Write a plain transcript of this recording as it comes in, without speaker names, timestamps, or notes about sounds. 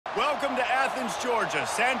Welcome to Athens, Georgia,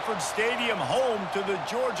 Sanford Stadium, home to the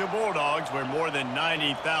Georgia Bulldogs, where more than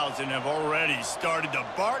 90,000 have already started to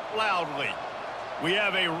bark loudly. We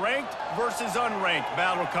have a ranked versus unranked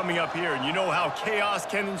battle coming up here, and you know how chaos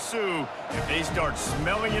can ensue if they start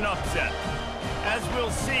smelling an upset. As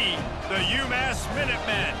we'll see, the UMass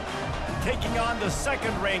Minutemen taking on the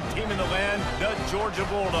second-ranked team in the land, the Georgia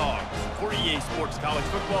Bulldogs. For EA Sports College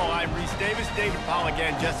Football, I'm Reese Davis, David Pollack,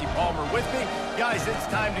 and Jesse Palmer with me. Guys, it's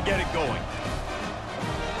time to get it going.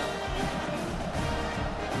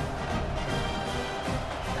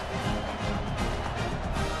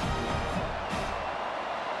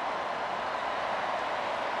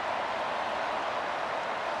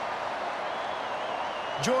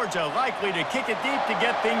 Georgia likely to kick it deep to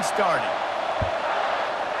get things started.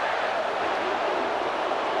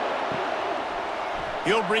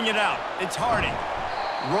 He'll bring it out. It's Harding.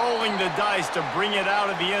 Rolling the dice to bring it out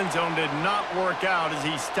of the end zone did not work out as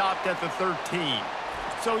he stopped at the 13.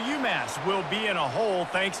 So UMass will be in a hole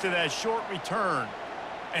thanks to that short return.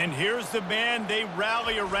 And here's the man they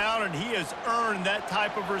rally around, and he has earned that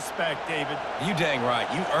type of respect, David. You dang right.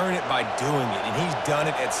 You earn it by doing it, and he's done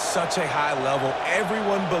it at such a high level.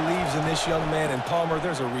 Everyone believes in this young man, and Palmer,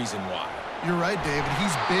 there's a reason why. You're right, David.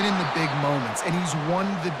 He's been in the big moments, and he's won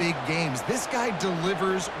the big games. This guy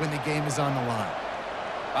delivers when the game is on the line.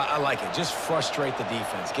 I like it. Just frustrate the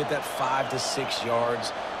defense. Get that 5 to 6 yards.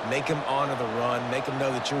 Make them honor the run. Make them know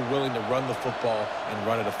that you're willing to run the football and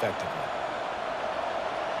run it effectively.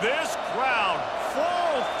 This crowd,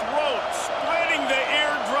 full throat, splitting the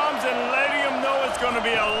eardrums and letting them know it's going to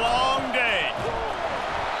be a long day.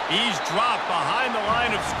 He's dropped behind the line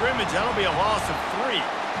of scrimmage. That'll be a loss of 3.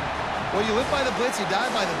 Well, you live by the blitz, you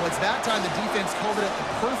die by the blitz. That time, the defense called it at the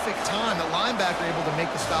perfect time. The linebacker able to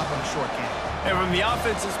make the stop on a short game. And from the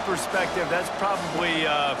offense's perspective, that's probably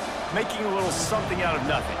making a little something out of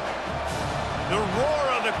nothing. The roar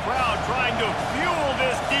of the crowd trying to fuel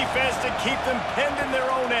this defense to keep them pinned in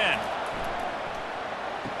their own end.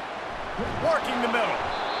 Working the middle.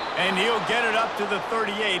 And he'll get it up to the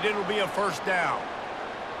 38. It'll be a first down.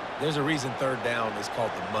 There's a reason third down is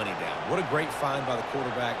called the money down. What a great find by the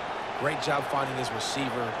quarterback. Great job finding his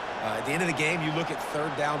receiver. At the end of the game, you look at third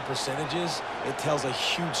down percentages. It tells a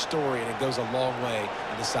huge story, and it goes a long way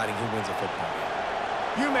in deciding who wins a football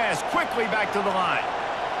game. UMass quickly back to the line.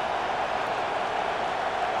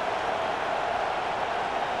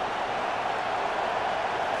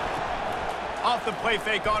 Off the play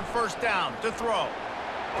fake on first down to throw.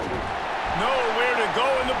 Nowhere to go,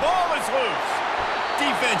 and the ball is loose.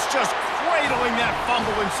 Defense just cradling that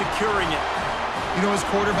fumble and securing it. You know, as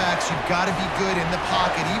quarterbacks, you've got to be good in the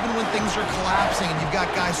pocket. Even when things are collapsing and you've got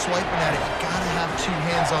guys swiping at it, you've got to have 2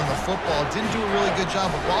 hands on the football. Didn't do a really good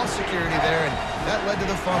job of ball security there, and that led to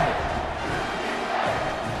the fumble.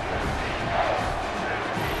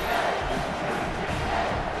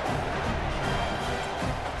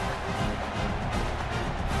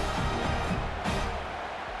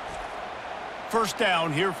 First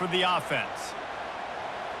down here for the offense.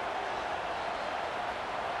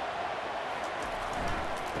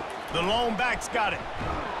 The lone back's got it.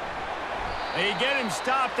 They get him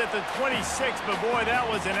stopped at the 26, but boy, that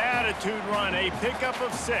was an attitude run, a pickup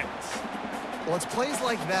of 6. Well, it's plays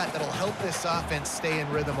like that that'll help this offense stay in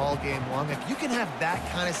rhythm all game long. If you can have that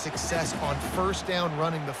kind of success on first down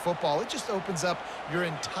running the football, it just opens up your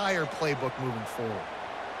entire playbook moving forward.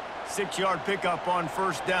 6-yard pickup on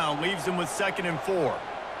first down, leaves him with 2nd and 4.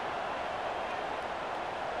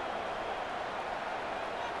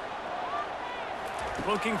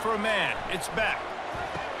 Looking for a man. It's back.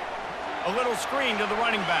 A little screen to the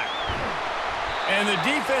running back. And the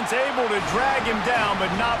defense able to drag him down, but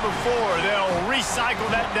not before. They'll recycle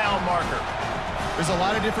that down marker. There's a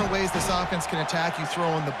lot of different ways this offense can attack you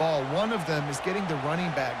throwing the ball. One of them is getting the running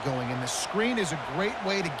back going, and the screen is a great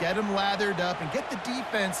way to get him lathered up and get the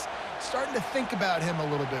defense starting to think about him a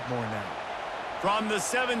little bit more now. From the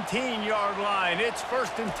 17-yard line, it's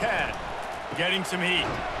 1st and 10. Getting some heat.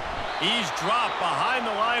 He's dropped behind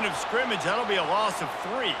the line of scrimmage. That'll be a loss of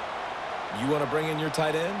 3. You want to bring in your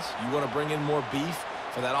tight ends? You want to bring in more beef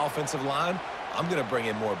for that offensive line? I'm going to bring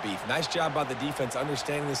in more beef. Nice job by the defense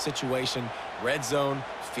understanding the situation. Red zone,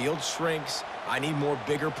 field shrinks. I need more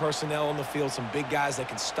bigger personnel on the field, some big guys that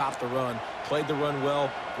can stop the run. Played the run well.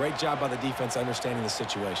 Great job by the defense understanding the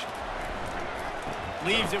situation.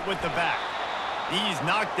 Leaves it with the back. He's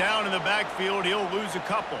knocked down in the backfield. He'll lose a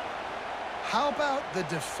couple. How about the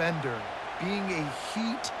defender being a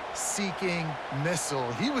heat-seeking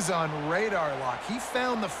missile? He was on radar lock. He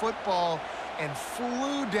found the football and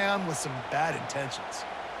flew down with some bad intentions.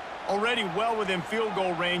 Already well within field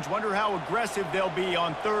goal range. Wonder how aggressive they'll be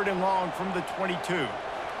on 3rd and long from the 22.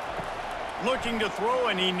 Looking to throw,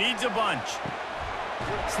 and he needs a bunch.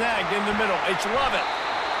 Snagged in the middle. It's Lovett.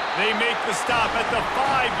 They make the stop at the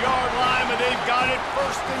 5-yard line, but they've got it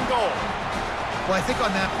 1st and goal. Well, I think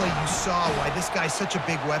on that play you saw why this guy's such a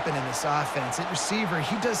big weapon in this offense. At receiver,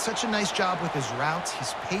 he does such a nice job with his routes.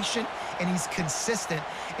 He's patient, and he's consistent,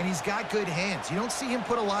 and he's got good hands. You don't see him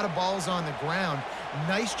put a lot of balls on the ground.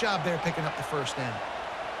 Nice job there picking up the 1st down.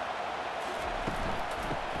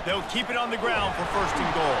 They'll keep it on the ground for 1st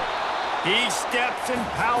and goal. He steps and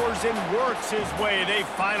powers and works his way. They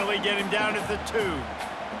finally get him down at the 2.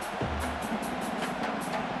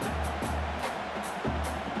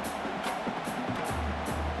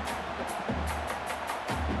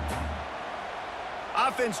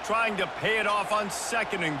 Offense trying to pay it off on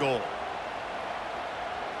 2nd and goal.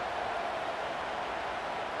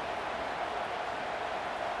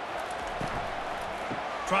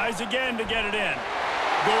 Tries again to get it in.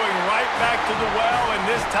 Going right back to the well, and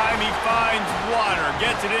this time he finds water.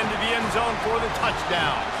 Gets it into the end zone for the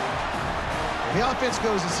touchdown. The offense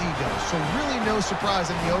goes as he goes, so really no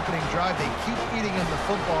surprise in the opening drive. They keep feeding him the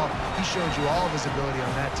football. He showed you all of his ability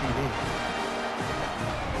on that TV.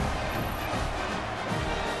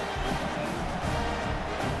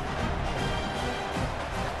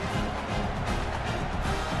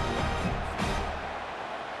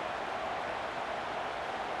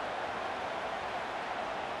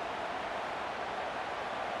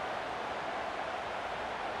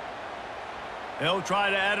 They'll try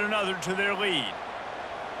to add another to their lead.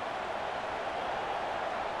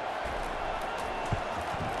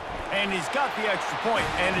 And he's got the extra point,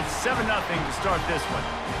 and it's 7-0 to start this one.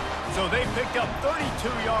 So they picked up 32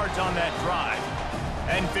 yards on that drive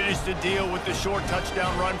and finished the deal with the short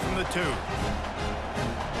touchdown run from the 2.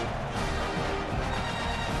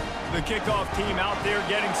 The kickoff team out there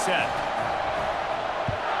getting set.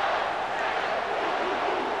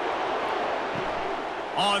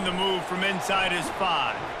 On the move from inside his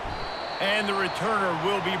 5. And the returner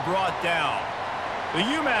will be brought down. The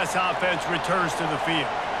UMass offense returns to the field.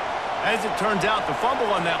 As it turns out, the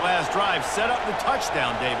fumble on that last drive set up the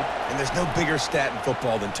touchdown, David. And there's no bigger stat in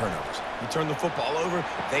football than turnovers. You turn the football over,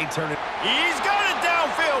 they turn it. He's got it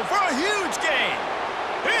downfield for a huge gain.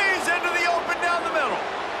 He's into the open down the middle.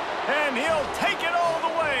 And he'll take it all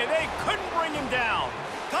the way. They couldn't bring him down.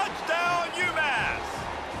 Touchdown, UMass.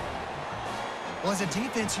 Well, as a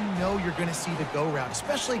defense, you know you're going to see the go route,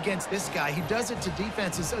 especially against this guy. He does it to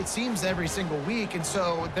defenses, it seems, every single week, and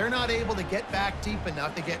so they're not able to get back deep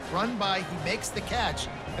enough. They get run by, he makes the catch,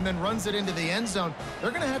 and then runs it into the end zone. They're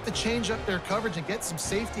going to have to change up their coverage and get some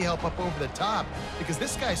safety help up over the top because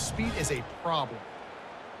this guy's speed is a problem.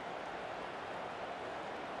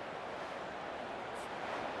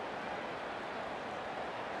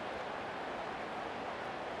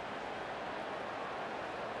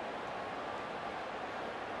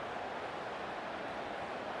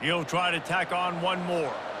 He'll try to tack on one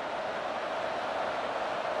more.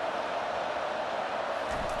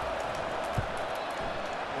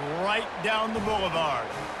 Right down the boulevard.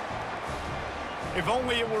 If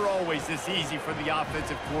only it were always this easy for the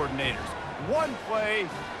offensive coordinators. One play,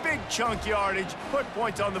 big chunk yardage, put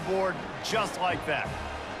points on the board just like that.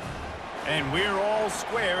 And we're all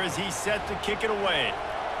square as he's set to kick it away.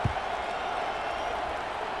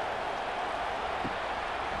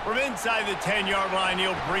 From inside the 10-yard line,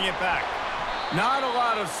 he'll bring it back. Not a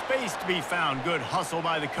lot of space to be found. Good hustle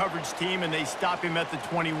by the coverage team, and they stop him at the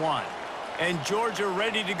 21. And Georgia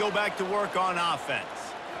ready to go back to work on offense.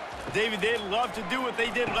 David, they'd love to do what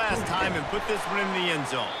they did last time and put this one in the end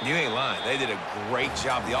zone. You ain't lying. They did a great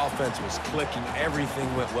job. The offense was clicking.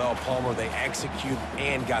 Everything went well. Palmer, they executed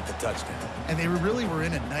and got the touchdown. And they really were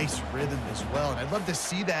in a nice rhythm as well. And I'd love to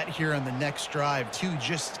see that here on the next drive, too.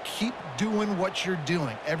 Just keep doing what you're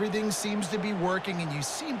doing. Everything seems to be working, and you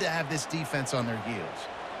seem to have this defense on their heels.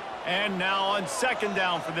 And now on second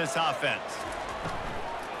down for this offense.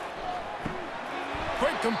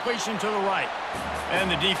 Quick completion to the right. And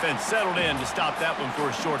the defense settled in to stop that one for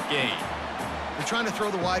a short gain. They're trying to throw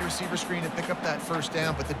the wide receiver screen and pick up that first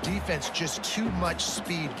down, but the defense just too much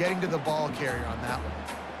speed getting to the ball carrier on that one.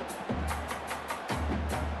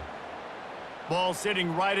 Ball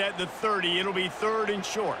sitting right at the 30. It'll be third and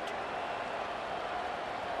short.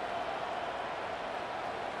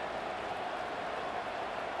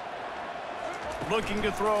 Looking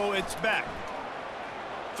to throw, it's back.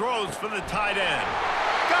 Throws for the tight end.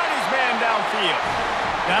 Got his man downfield.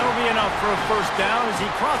 That'll be enough for a first down as he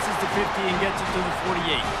crosses the 50 and gets it to the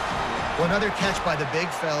 48. Well, another catch by the big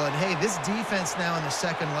fella. And, hey, this defense now in the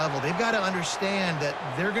second level, they've got to understand that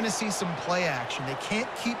they're going to see some play action. They can't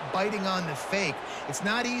keep biting on the fake. It's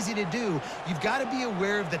not easy to do. You've got to be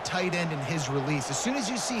aware of the tight end and his release. As soon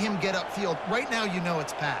as you see him get upfield, right now you know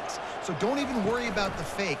it's pass. So don't even worry about the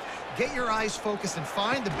fake. Get your eyes focused and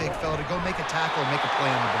find the big fella to go make a tackle and make a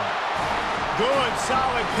play on the ball. Good,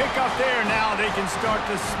 solid pickup there. Now they can start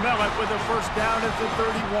to smell it with a first down at the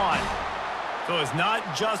 31. So it's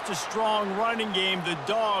not just a strong running game. The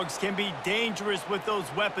Dogs can be dangerous with those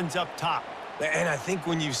weapons up top. And I think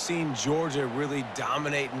when you've seen Georgia really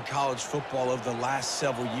dominate in college football over the last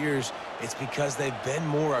several years, it's because they've been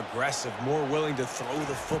more aggressive, more willing to throw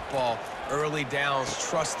the football early downs,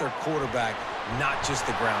 trust their quarterback, not just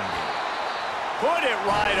the ground game. Put it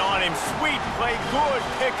right on him. Sweet play, good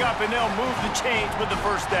pickup, and they'll move the chains with the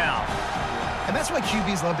first down. And that's why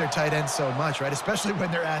QBs love their tight ends so much, right? Especially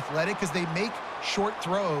when they're athletic, because they make short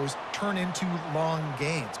throws turn into long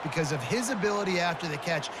gains. Because of his ability after the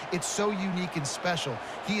catch, it's so unique and special.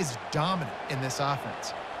 He is dominant in this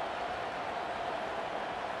offense.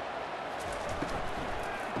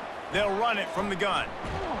 They'll run it from the gun.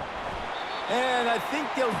 And I think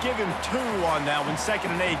they'll give him 2 on that one.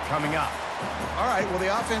 2nd and 8 coming up. All right, well,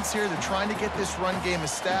 the offense here, they're trying to get this run game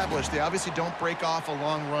established. They obviously don't break off a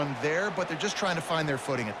long run there, but they're just trying to find their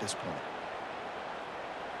footing at this point.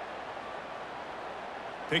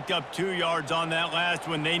 Picked up 2 yards on that last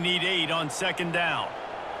one. They need 8 on 2nd down.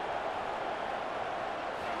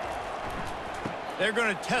 They're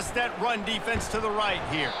going to test that run defense to the right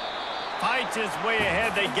here. Fights his way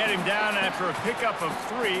ahead. They get him down after a pickup of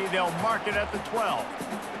 3. They'll mark it at the 12.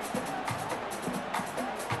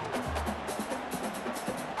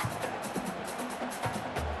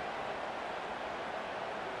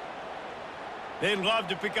 They'd love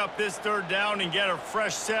to pick up this 3rd down and get a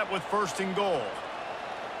fresh set with 1st and goal.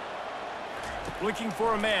 Looking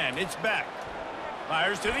for a man. It's Beck.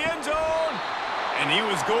 Fires to the end zone. And he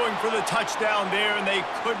was going for the touchdown there, and they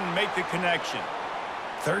couldn't make the connection.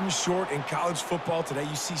 3rd and short in college football today,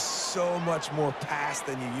 you see so much more pass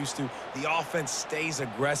than you used to. The offense stays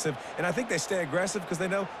aggressive, and I think they stay aggressive because they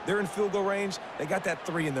know they're in field goal range. They got that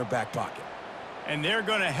 3 in their back pocket. And they're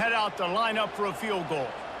going to head out to line up for a field goal.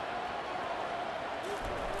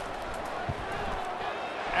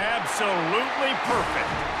 Absolutely perfect.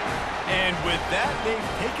 And with that, they've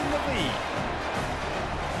taken the lead.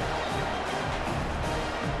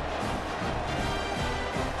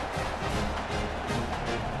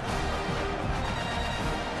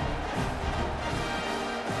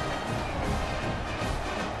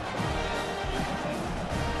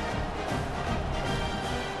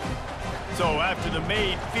 So after the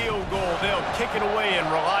made field goal, they'll kick it away and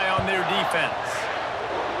rely on their defense.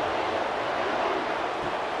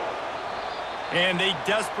 And they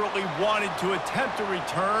desperately wanted to attempt a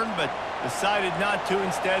return, but decided not to.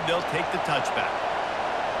 Instead, they'll take the touchback.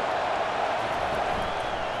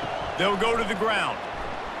 They'll go to the ground.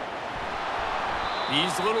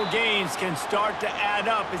 These little gains can start to add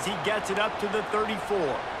up as he gets it up to the 34.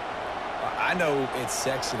 I know it's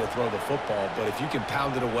sexy to throw the football, but if you can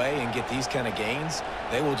pound it away and get these kind of gains,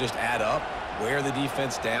 they will just add up, wear the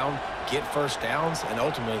defense down, get first downs, and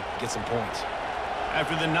ultimately get some points.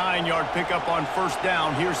 After the 9-yard pickup on 1st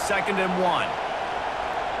down, here's 2nd and 1.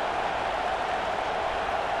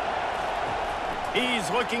 He's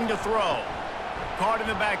looking to throw. Caught in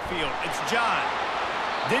the backfield. It's John.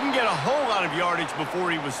 Didn't get a whole lot of yardage before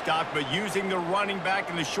he was stopped, but using the running back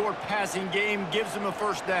in the short passing game gives him a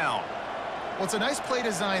 1st down. Well, it's a nice play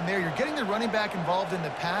design there. You're getting the running back involved in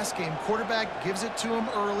the pass game. Quarterback gives it to him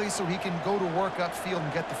early so he can go to work upfield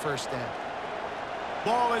and get the 1st down.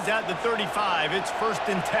 Ball is at the 35. It's 1st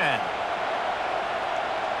and 10.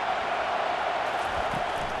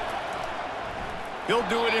 He'll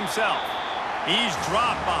do it himself. He's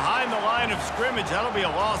dropped behind the line of scrimmage. That'll be a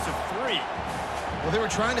loss of 3. Well, they were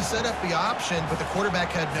trying to set up the option, but the quarterback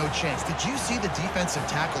had no chance. Did you see the defensive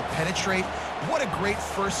tackle penetrate? What a great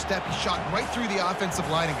first step. He shot right through the offensive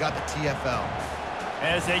line and got the TFL.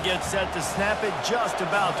 As they get set to snap it, just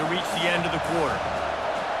about to reach the end of the quarter.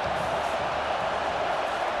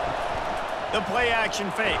 The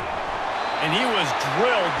play-action fake. And he was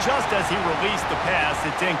drilled just as he released the pass.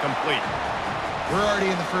 It's incomplete. We're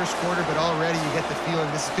already in the 1st quarter, but already you get the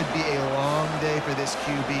feeling this could be a long day for this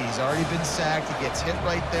QB. He's already been sacked. He gets hit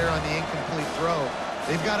right there on the incomplete throw.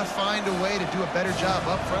 They've got to find a way to do a better job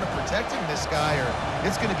up front of protecting this guy, or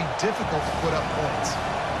it's going to be difficult to put up points.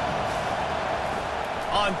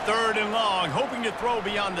 On 3rd and long, hoping to throw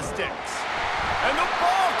beyond the sticks. And the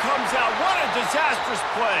ball comes out. What a disastrous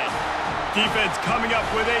play. Defense coming up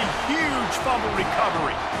with a huge fumble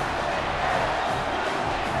recovery.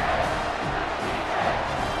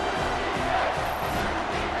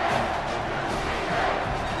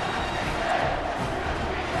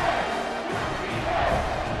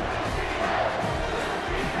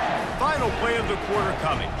 the quarter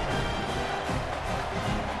coming.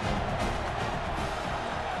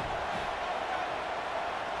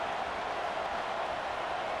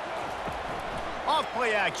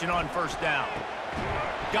 Off-play action on first down.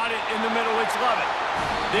 Got it in the middle. It's Lovett.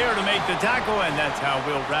 There to make the tackle, and that's how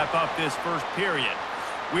we'll wrap up this first period.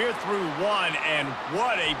 We're through one, and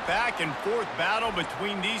what a back-and-forth battle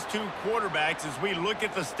between these two quarterbacks as we look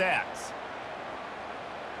at the stats.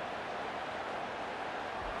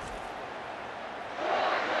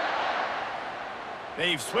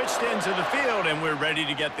 They've switched into the field, and we're ready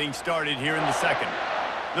to get things started here in the second.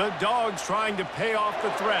 The Dogs trying to pay off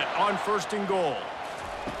the threat on first and goal.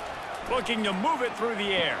 Looking to move it through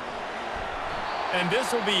the air. And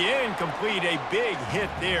this will be incomplete. A big hit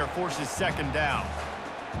there forces second down.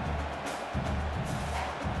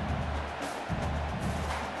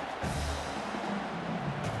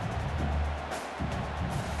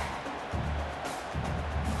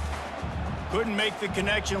 Couldn't make the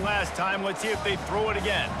connection last time. Let's see if they throw it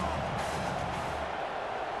again.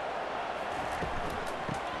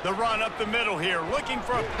 The run up the middle here, looking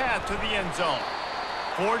for a path to the end zone.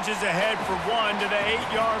 Forges ahead for one to the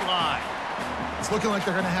 8-yard line. It's looking like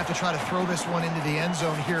they're going to have to try to throw this one into the end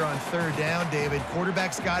zone here on third down, David.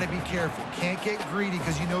 Quarterback's got to be careful. Can't get greedy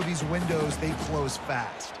because you know these windows, they close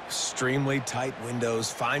fast. Extremely tight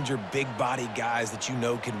windows. Find your big body guys that you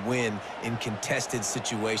know can win in contested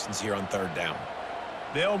situations here on third down.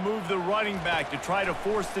 They'll move the running back to try to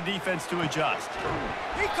force the defense to adjust.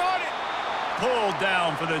 He caught it! Pulled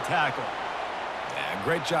down for the tackle. Yeah,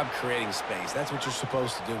 great job creating space. That's what you're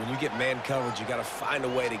supposed to do. When you get man coverage, you got to find a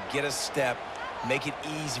way to get a step, make it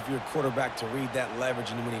easy for your quarterback to read that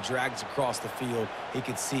leverage, and when he drags across the field, he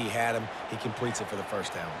can see he had him. He completes it for the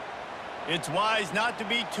first down. It's wise not to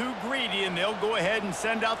be too greedy, and they'll go ahead and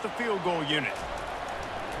send out the field goal unit.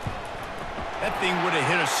 That thing would have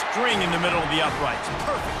hit a string in the middle of the uprights.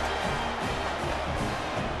 Perfect.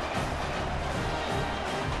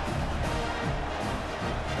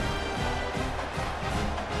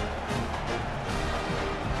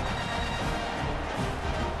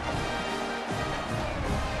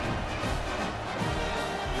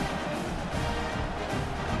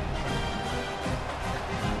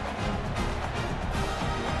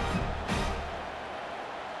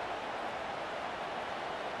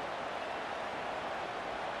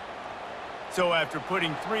 So after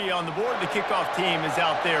putting 3 on the board, the kickoff team is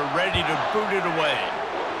out there ready to boot it away.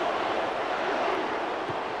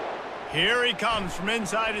 Here he comes from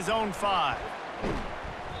inside his own 5.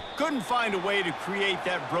 Couldn't find a way to create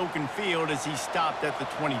that broken field as he stopped at the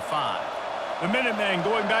 25. The Minutemen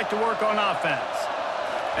going back to work on offense.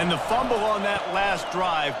 And the fumble on that last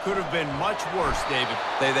drive could have been much worse, David.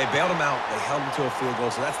 They bailed him out. They held him to a field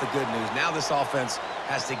goal, so that's the good news. Now this offense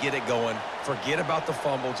has to get it going. Forget about the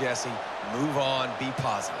fumble, Jesse. Move on. Be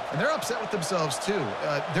positive. And they're upset with themselves, too.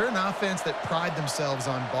 They're an offense that pride themselves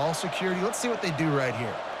on ball security. Let's see what they do right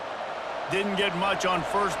here. Didn't get much on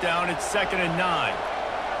first down. It's 2nd and 9.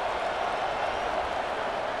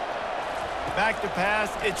 Back to pass.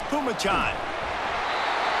 It's Pumachan.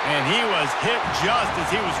 And he was hit just as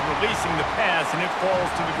he was releasing the pass, and it falls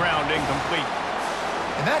to the ground incomplete.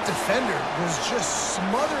 And that defender was just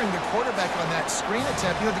smothering the quarterback on that screen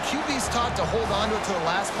attempt. You know, the QB's taught to hold on to it to the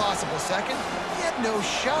last possible second. He had no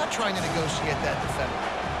shot trying to negotiate that defender.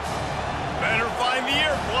 Better find the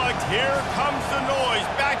earplugs. Here comes the noise,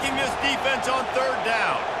 backing this defense on third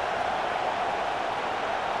down.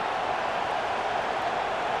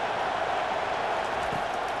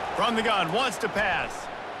 From the gun, wants to pass.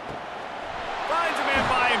 Finds a man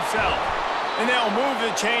by himself. And they'll move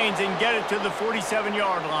the chains and get it to the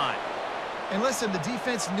 47-yard line. And listen, the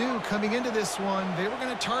defense knew coming into this one, they were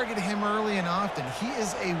going to target him early and often. He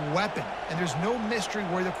is a weapon, and there's no mystery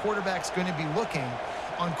where the quarterback's going to be looking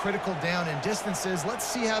on critical down and distances. Let's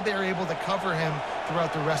see how they're able to cover him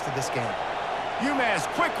throughout the rest of this game. UMass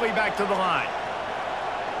quickly back to the line.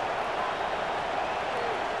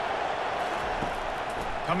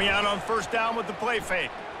 Coming out on first down with the play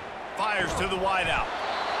fake. Fires to the wideout.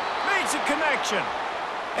 Makes a connection.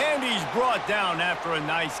 And he's brought down after a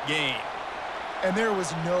nice gain. And there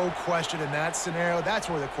was no question in that scenario. That's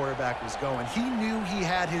where the quarterback was going. He knew he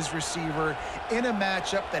had his receiver in a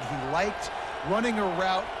matchup that he liked, running a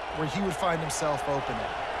route where he would find himself open.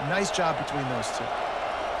 Nice job between those two.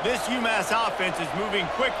 This UMass offense is moving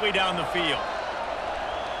quickly down the field.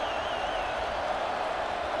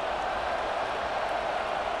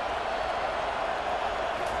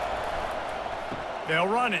 They'll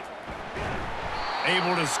run it.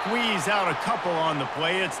 Able to squeeze out a couple on the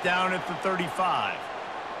play. It's down at the 35.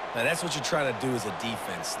 Now, that's what you're trying to do as a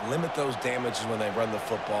defense. Limit those damages when they run the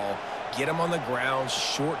football. Get them on the ground,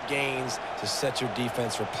 short gains to set your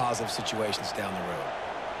defense for positive situations down the road.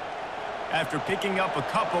 After picking up a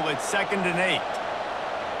couple, it's 2nd and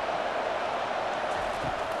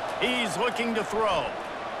 8. He's looking to throw.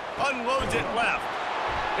 Unloads it left.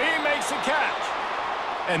 He makes a catch.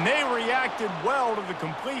 And they reacted well to the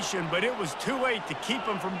completion, but it was too late to keep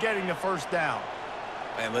him from getting the first down.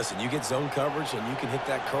 Man, listen, you get zone coverage and you can hit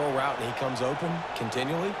that curl route and he comes open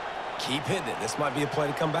continually. Keep hitting it. This might be a play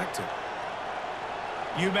to come back to.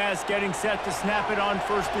 UMass getting set to snap it on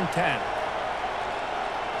 1st and 10.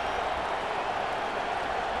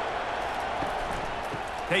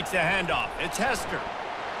 Takes a handoff. It's Hester.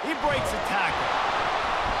 He breaks a tackle.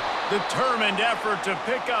 Determined effort to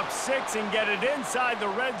pick up 6 and get it inside the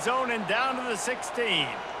red zone and down to the 16.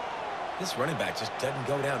 This running back just doesn't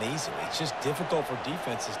go down easily. It's just difficult for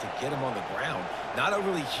defenses to get him on the ground. Not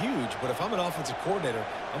overly huge, but if I'm an offensive coordinator,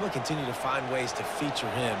 I'm going to continue to find ways to feature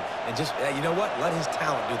him and just, you know what, let his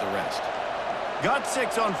talent do the rest. Got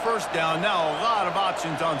 6 on 1st down. Now a lot of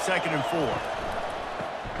options on 2nd and 4.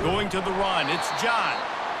 Going to the run. It's John.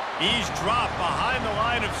 He's dropped behind the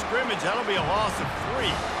line of scrimmage. That'll be a loss of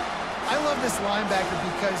 3. I love this linebacker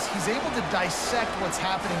because he's able to dissect what's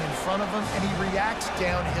happening in front of him, and he reacts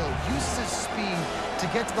downhill, uses his speed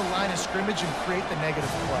to get to the line of scrimmage and create the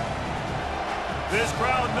negative play. This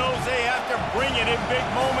crowd knows they have to bring it in big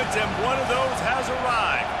moments, and one of those has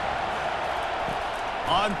arrived.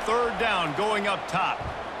 On 3rd down, going up top,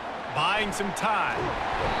 buying some time.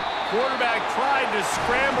 Quarterback tried to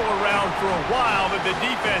scramble around for a while, but the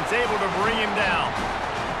defense able to bring him down.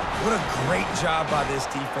 What a great job by this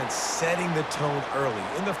defense setting the tone early.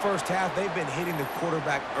 In the first half, they've been hitting the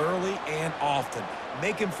quarterback early and often.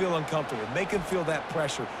 Make him feel uncomfortable. Make him feel that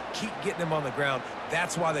pressure. Keep getting him on the ground.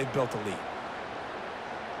 That's why they've built a lead.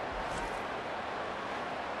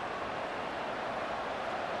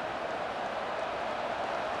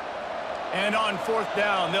 And on 4th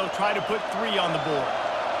down, they'll try to put 3 on the board.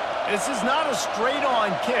 This is not a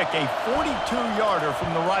straight-on kick, a 42-yarder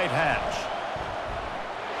from the right hash.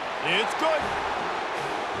 It's good.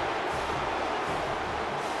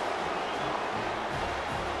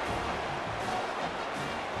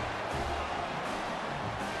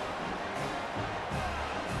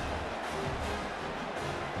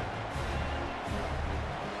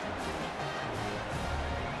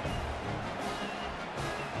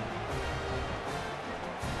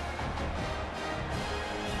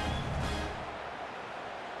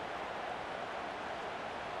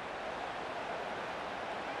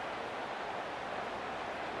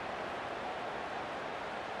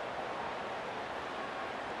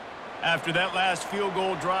 After that last field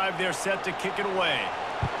goal drive, they're set to kick it away.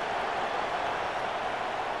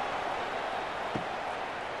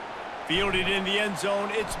 Fielded in the end zone,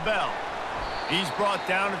 it's Bell. He's brought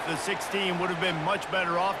down at the 16. Would have been much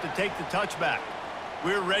better off to take the touchback.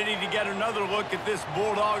 We're ready to get another look at this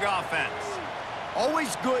Bulldog offense.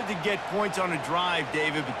 Always good to get points on a drive,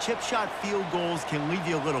 David, but chip shot field goals can leave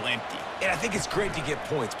you a little empty. And I think it's great to get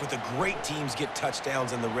points, but the great teams get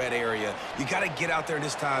touchdowns in the red area. You got to get out there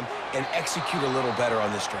this time and execute a little better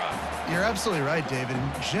on this drive. You're absolutely right, David.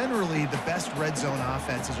 And generally, the best red zone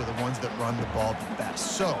offenses are the ones that run the ball the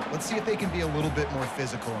best. So let's see if they can be a little bit more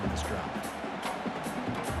physical on this drive.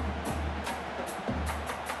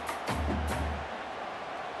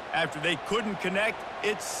 After they couldn't connect,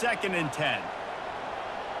 it's 2nd and 10.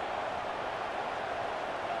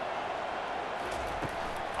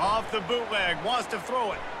 Off the bootleg, wants to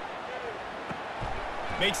throw it.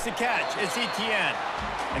 Makes the catch, it's Etienne.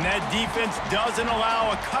 And that defense doesn't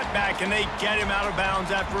allow a cutback, and they get him out of bounds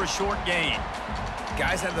after a short gain.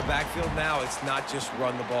 Guys out of the backfield now, it's not just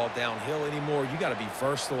run the ball downhill anymore. You got to be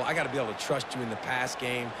versatile. I got to be able to trust you in the pass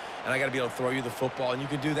game, and I got to be able to throw you the football, and you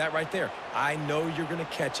can do that right there. I know you're going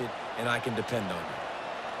to catch it, and I can depend on you.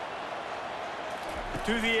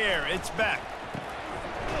 To the air, it's Beck.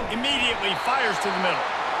 Immediately fires to the middle.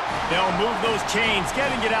 They'll move those chains,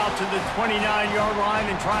 getting it out to the 29-yard line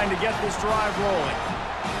and trying to get this drive rolling.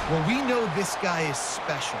 Well, we know this guy is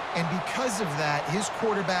special, and because of that, his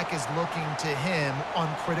quarterback is looking to him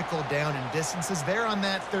on critical down and distances. There on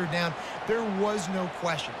that 3rd down, there was no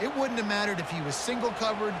question. It wouldn't have mattered if he was single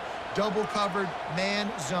covered, double covered,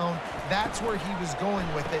 man, zone. That's where he was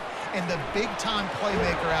going with it, and the big-time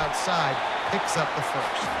playmaker outside picks up the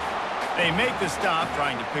first. They make the stop,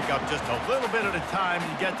 trying to pick up just a little bit at a time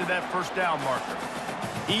to get to that 1st down marker.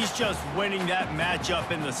 He's just winning that matchup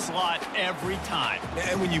in the slot every time.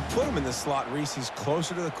 And when you put him in the slot, Reese, he's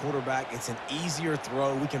closer to the quarterback. It's an easier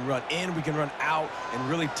throw. We can run in, we can run out, and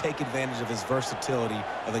really take advantage of his versatility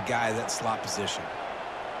of the guy in that slot position.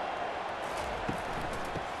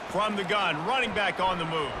 From the gun, running back on the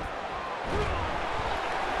move.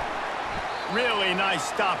 Really nice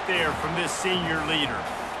stop there from this senior leader.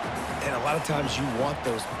 And a lot of times you want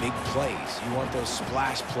those big plays. You want those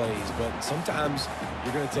splash plays, but sometimes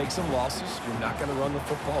you're going to take some losses. You're not going to run the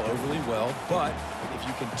football overly well, but if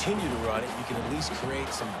you continue to run it, you can at least create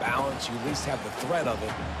some balance. You at least have the threat of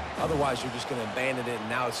it. Otherwise, you're just going to abandon it, and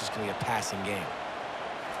now it's just going to be a passing game.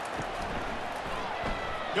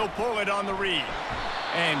 He'll pull it on the read.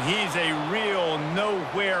 And he's a real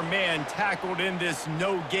nowhere man tackled in this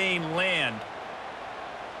no-gain land.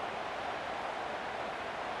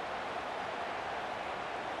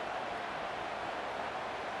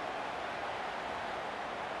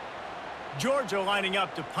 Georgia lining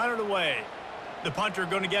up to punt it away. The punter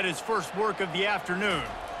going to get his first work of the afternoon.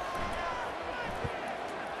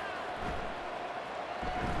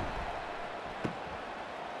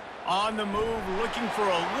 On the move, looking for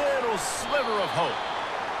a little sliver of hope.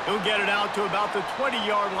 He'll get it out to about the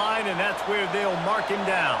 20-yard line, and that's where they'll mark him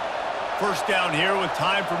down. First down here with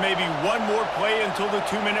time for maybe one more play until the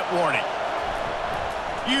 2-minute warning.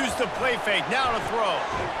 Use the play fake, now to throw.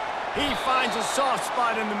 He finds a soft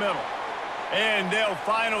spot in the middle. And they'll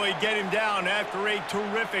finally get him down after a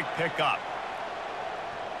terrific pickup.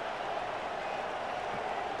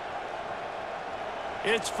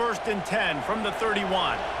 It's 1st and 10 from the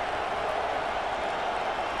 31.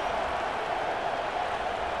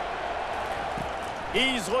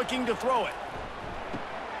 He's looking to throw it.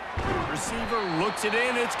 Receiver looks it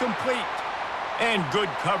in, it's complete. And good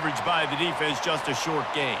coverage by the defense, just a short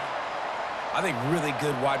gain. I think really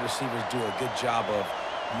good wide receivers do a good job of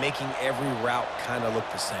making every route kind of look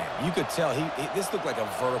the same. You could tell this looked like a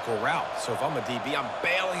vertical route. So if I'm a DB, I'm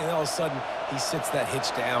bailing, and all of a sudden he sits that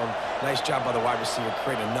hitch down. Nice job by the wide receiver,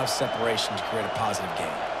 creating enough separation to create a positive gain.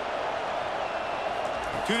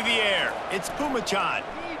 To the air, it's Pumachan.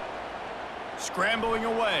 Scrambling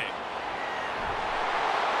away.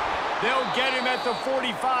 They'll get him at the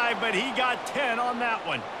 45, but he got 10 on that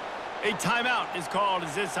one. A timeout is called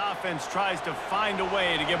as this offense tries to find a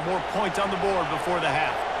way to get more points on the board before the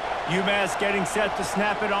half. UMass getting set to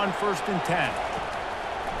snap it on 1st and 10.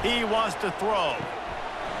 He wants to throw.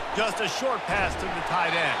 Just a short pass to the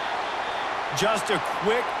tight end. Just a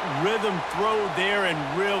quick rhythm throw there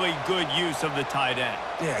and really good use of the tight end.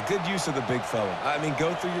 Yeah, good use of the big fella. I mean,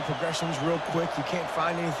 go through your progressions real quick. You can't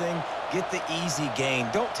find anything. Get the easy gain.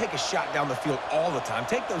 Don't take a shot down the field all the time.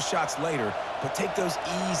 Take those shots later, but take those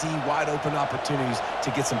easy, wide-open opportunities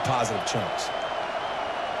to get some positive chunks.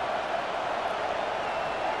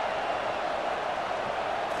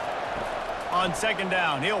 On 2nd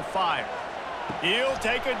down, he'll fire. He'll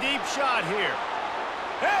take a deep shot here.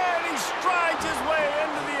 And he strides his way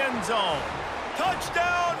into the end zone.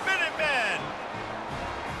 Touchdown, Minutemen!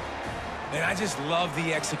 And I just love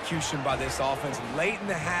the execution by this offense. Late in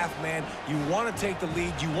the half, man, you want to take the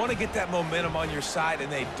lead. You want to get that momentum on your side,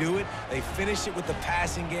 and they do it. They finish it with the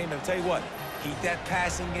passing game. And I'll tell you what, keep that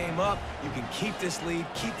passing game up. You can keep this lead,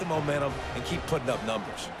 keep the momentum, and keep putting up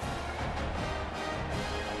numbers.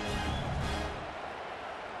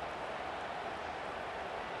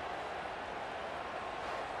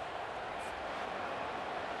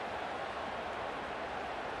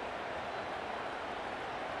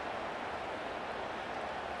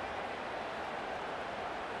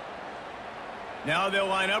 Now they'll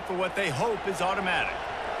line up for what they hope is automatic.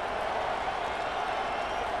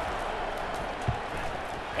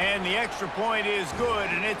 And the extra point is good,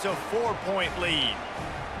 and it's a 4-point lead.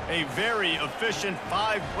 A very efficient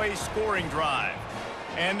 5-play scoring drive.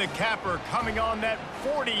 And the capper coming on that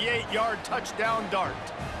 48-yard touchdown dart.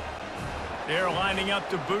 They're lining up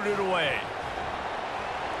to boot it away.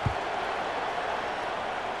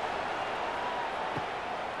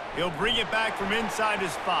 He'll bring it back from inside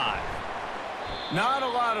his 5. Not a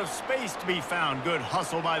lot of space to be found. Good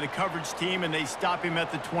hustle by the coverage team, and they stop him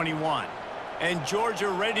at the 21. And Georgia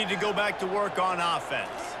ready to go back to work on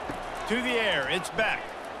offense. To the air, it's Beck.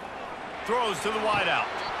 Throws to the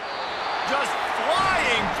wideout. Just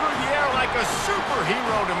flying through the air like a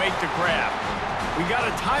superhero to make the grab. We got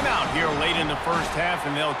a timeout here late in the first half,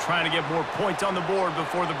 and they'll try to get more points on the board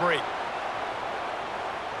before the break.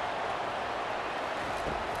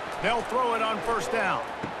 They'll throw it on 1st down.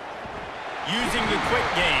 Using the quick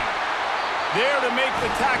game. There to make the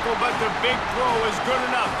tackle, but the big throw is good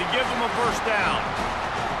enough to give them a 1st down.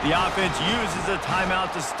 The offense uses a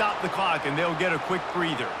timeout to stop the clock, and they'll get a quick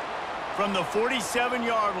breather. From the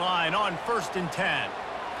 47-yard line on 1st and 10.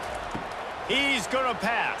 He's going to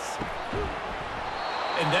pass.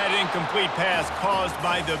 And that incomplete pass caused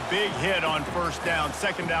by the big hit on 1st down,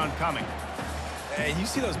 2nd down coming. And you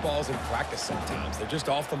see those balls in practice sometimes. They're just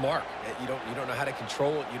off the mark. You don't know how to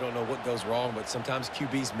control it. You don't know what goes wrong, but sometimes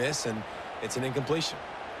QBs miss, and it's an incompletion.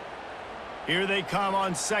 Here they come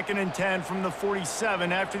on 2nd and 10 from the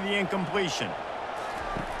 47 after the incompletion.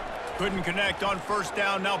 Couldn't connect on 1st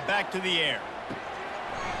down, now back to the air.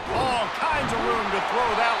 All kinds of room to throw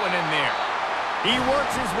that one in there. He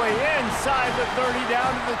works his way inside the 30 down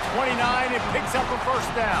to the 29 and picks up a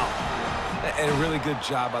 1st down. And a really good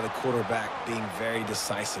job by the quarterback being very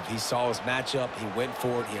decisive. He saw his matchup, he went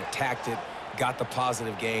for it, he attacked it, got the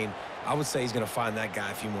positive gain. I would say he's going to find that guy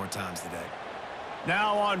a few more times today.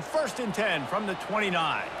 Now on 1st and 10 from the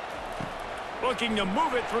 29. Looking to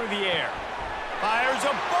move it through the air. Fires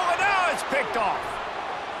a bullet. Now it's picked off.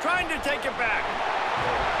 Trying to take it back.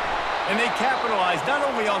 And they capitalize not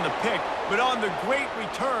only on the pick, but on the great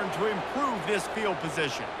return to improve this field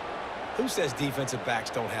position. Who says defensive backs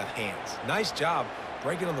don't have hands? Nice job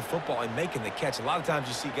breaking on the football and making the catch. A lot of times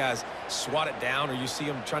you see guys swat it down, or you see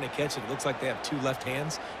them trying to catch it. It looks like they have 2 left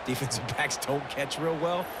hands. Defensive backs don't catch real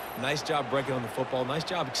well. Nice job breaking on the football. Nice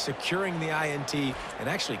job securing the INT and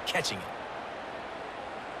actually catching it.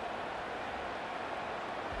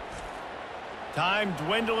 Time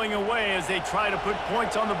dwindling away as they try to put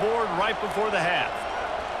points on the board right before the half.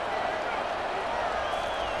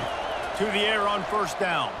 To the air on 1st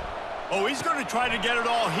down. Oh, he's going to try to get it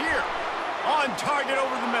all here. On target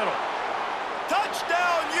over the middle.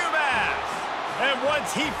 Touchdown, UMass! And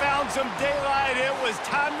once he found some daylight, it was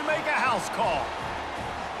time to make a house call.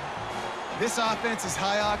 This offense is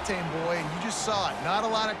high octane, boy, and you just saw it. Not a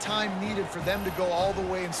lot of time needed for them to go all the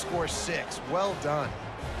way and score 6. Well done.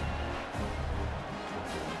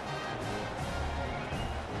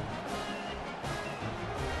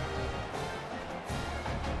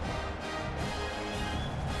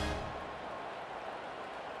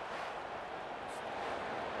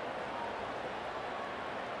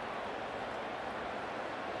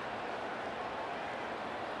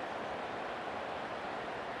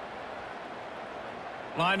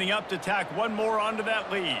 Lining up to tack one more onto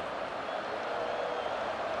that lead.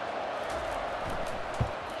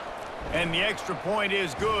 And the extra point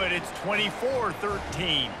is good. It's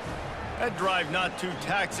 24-13. That drive not too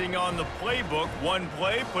taxing on the playbook. One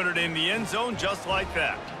play, put it in the end zone just like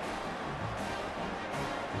that.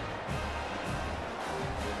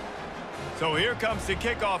 So here comes the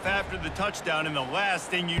kickoff after the touchdown, and the last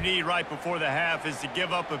thing you need right before the half is to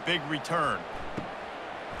give up a big return.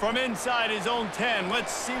 From inside his own 10,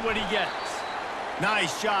 let's see what he gets.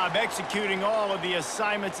 Nice job executing all of the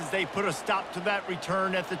assignments as they put a stop to that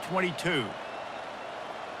return at the 22.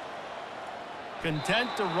 Content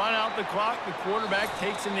to run out the clock, the quarterback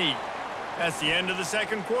takes a knee. That's the end of the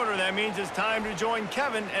 2nd quarter. That means it's time to join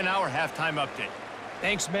Kevin and our halftime update.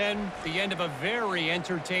 Thanks, men. The end of a very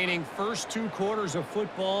entertaining first 2 quarters of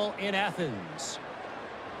football in Athens.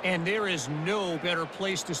 And there is no better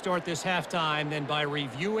place to start this halftime than by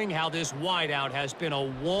reviewing how this wideout has been a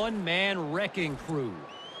one-man wrecking crew.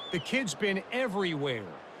 The kid's been everywhere.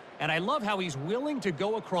 And I love how he's willing to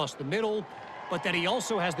go across the middle, but that he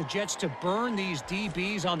also has the jets to burn these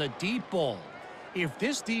DBs on the deep ball. If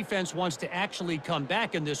this defense wants to actually come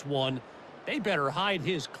back in this one, they better hide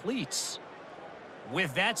his cleats.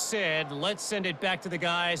 With that said, let's send it back to the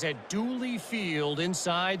guys at Dooley Field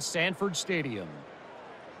inside Sanford Stadium.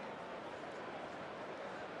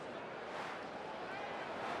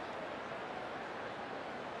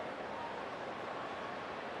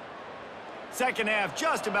 Second half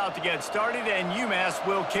just about to get started, and UMass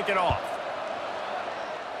will kick it off.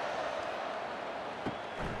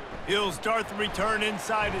 He'll start the return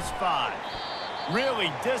inside his 5.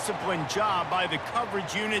 Really disciplined job by the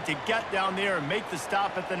coverage unit to get down there and make the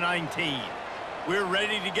stop at the 19. We're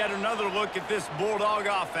ready to get another look at this Bulldog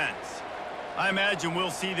offense. I imagine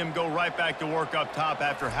we'll see them go right back to work up top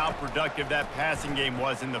after how productive that passing game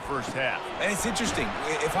was in the first half. And it's interesting.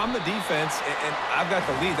 If I'm the defense and I've got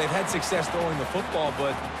the lead, they've had success throwing the football,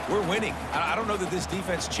 but we're winning. I don't know that this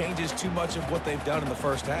defense changes too much of what they've done in the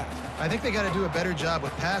first half. I think they got to do a better job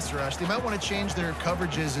with pass rush. They might want to change their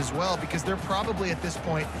coverages as well, because they're probably at this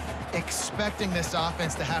point expecting this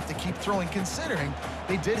offense to have to keep throwing, considering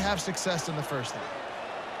they did have success in the first half.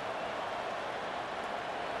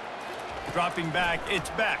 Dropping back, it's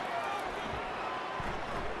back.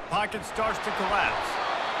 Pocket starts to collapse.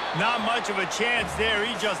 Not much of a chance there.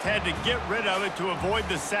 He just had to get rid of it to avoid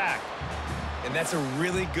the sack. And that's a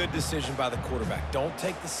really good decision by the quarterback. Don't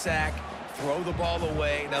take the sack, throw the ball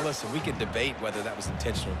away. Now, listen, we can debate whether that was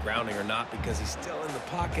intentional grounding or not because he's still in the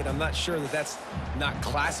pocket. I'm not sure that that's not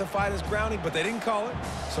classified as grounding, but they didn't call it.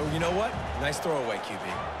 So, you know what? Nice throwaway, QB.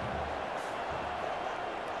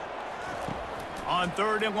 On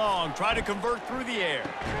 3rd and long, try to convert through the air.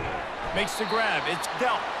 Makes the grab. It's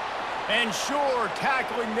dealt. And sure,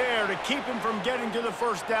 tackling there to keep him from getting to the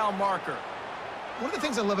first down marker. One of the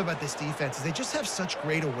things I love about this defense is they just have such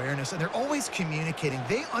great awareness, and they're always communicating.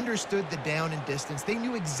 They understood the down and distance. They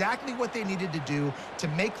knew exactly what they needed to do to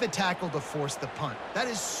make the tackle to force the punt. That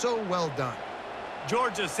is so well done.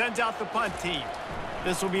 Georgia sends out the punt team.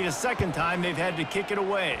 This will be the second time they've had to kick it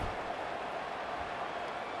away.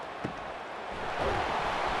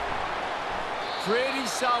 Pretty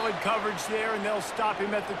solid coverage there, and they'll stop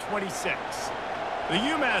him at the 26. The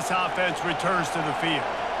UMass offense returns to the field.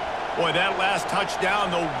 Boy, that last touchdown,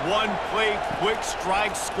 the one-play quick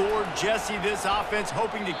strike scored. Jesse, this offense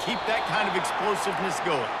hoping to keep that kind of explosiveness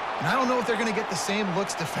going. And I don't know if they're going to get the same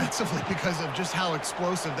looks defensively because of just how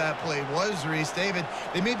explosive that play was, Reese. David,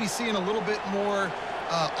 they may be seeing a little bit more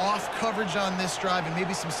off coverage on this drive and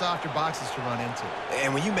maybe some softer boxes to run into.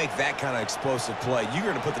 And when you make that kind of explosive play, you're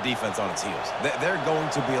going to put the defense on its heels. They're going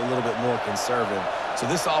to be a little bit more conservative. So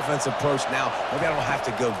this offensive approach now, maybe I don't have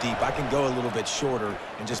to go deep. I can go a little bit shorter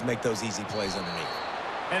and just make those easy plays underneath.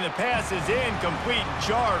 And the pass is incomplete,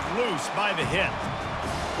 jarred loose by the hit.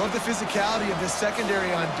 Love the physicality of this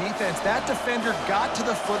secondary on defense. That defender got to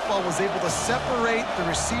the football, was able to separate the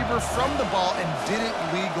receiver from the ball, and did it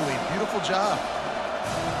legally. Beautiful job.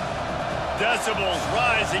 Decibels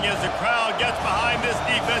rising as the crowd gets behind this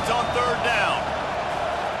defense on 3rd down.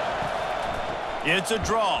 It's a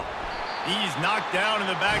draw. He's knocked down in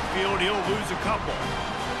the backfield. He'll lose a couple.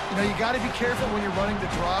 You know, you got to be careful when you're running the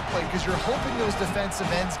draw play because you're hoping those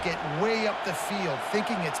defensive ends get way up the field,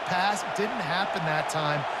 thinking it's pass. It didn't happen that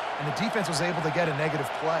time, and the defense was able to get a negative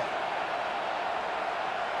play.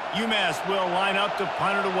 UMass will line up to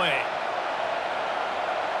punt it away.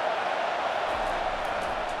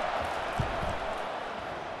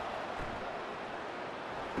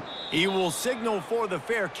 He will signal for the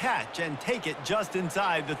fair catch and take it just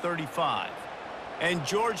inside the 35. And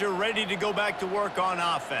Georgia ready to go back to work on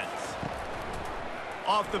offense.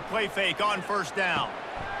 Off the play fake on 1st down.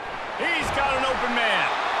 He's got an open man.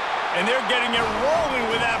 And they're getting it rolling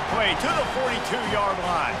with that play to the 42-yard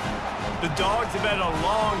line. The Dogs have had a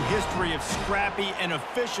long history of scrappy and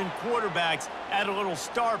efficient quarterbacks. Add a little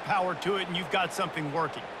star power to it, and you've got something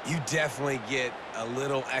working. You definitely get a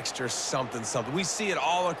little extra something. We see it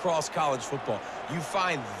all across college football. You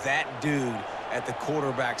find that dude at the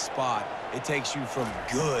quarterback spot, it takes you from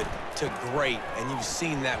good to great, and you've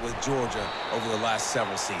seen that with Georgia over the last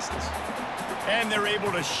several seasons. And they're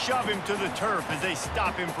able to shove him to the turf as they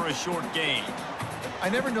stop him for a short gain. I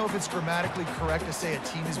never know if it's grammatically correct to say a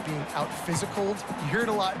team is being out-physicaled. You hear it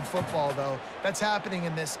a lot in football, though. That's happening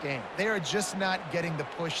in this game. They are just not getting the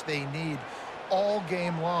push they need all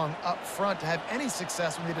game long up front to have any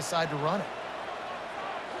success when they decide to run it.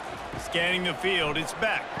 Scanning the field, it's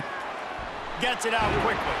Beck. Gets it out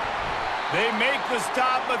quickly. They make the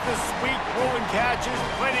stop, but the sweet pulling catch is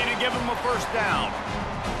plenty to give him a 1st down.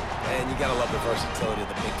 And you got to love the versatility of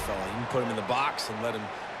the big fella. You can put him in the box and let him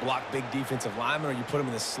block big defensive linemen, or you put him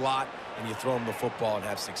in the slot and you throw him the football and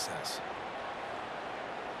have success.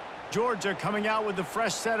 Georgia coming out with a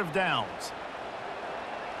fresh set of downs.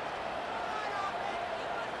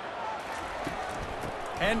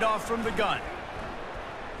 Handoff from the gun.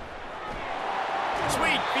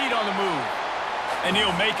 Sweet feet on the move. And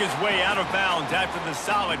he'll make his way out of bounds after the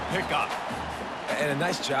solid pickup. And a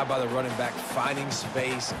nice job by the running back, finding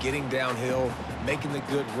space, getting downhill, making the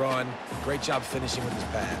good run. Great job finishing with his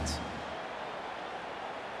pads.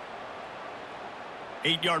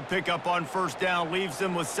 8-yard pickup on 1st down leaves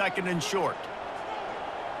them with 2nd and short.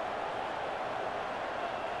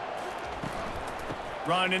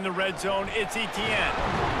 Run in the red zone, it's Etienne.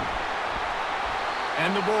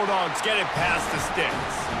 And the Bulldogs get it past the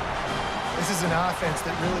Stix. This is an offense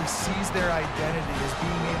that really sees their identity as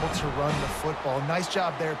being able to run the football. Nice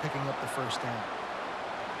job there picking up the 1st down.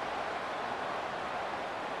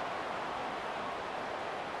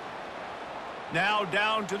 Now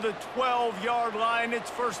down to the 12-yard line. It's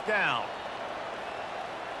 1st down.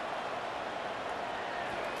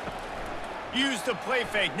 Use the play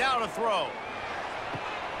fake. Now to throw.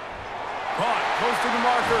 Caught close to the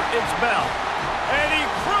marker. It's Bell. And he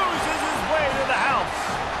cruises his way to the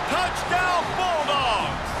house. Touchdown,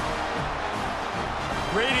 Bulldogs!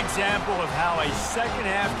 Great example of how a second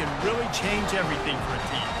half can really change everything for a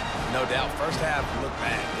team. No doubt. First half looked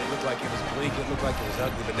bad. It looked like it was bleak. It looked like it was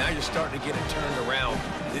ugly. But now you're starting to get it turned around.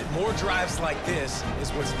 More drives like this is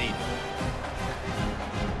what's needed.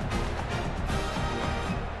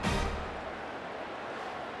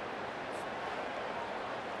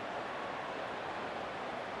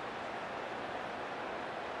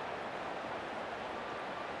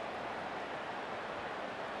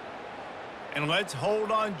 And let's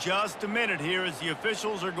hold on just a minute here as the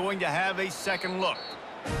officials are going to have a second look.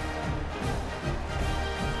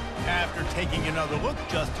 After taking another look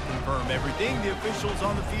just to confirm everything, the officials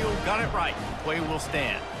on the field got it right. Play will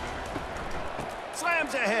stand.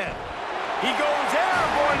 Slams ahead. He goes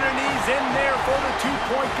airborne and he's in there for the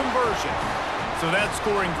two-point conversion. So that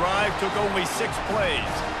scoring drive took only 6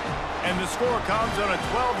 plays. And the score comes on a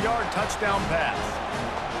 12-yard touchdown pass.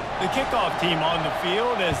 The kickoff team on the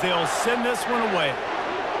field as they'll send this one away.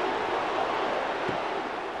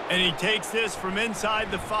 And he takes this from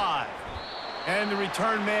inside the 5. And the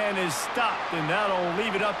return man is stopped, and that'll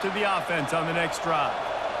leave it up to the offense on the next drive.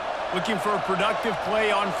 Looking for a productive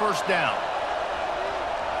play on first down.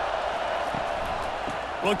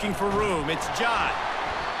 Looking for room. It's John.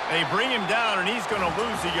 They bring him down, and he's going to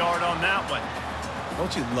lose a yard on that one.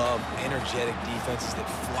 Don't you love energetic defenses that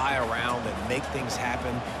fly around and make things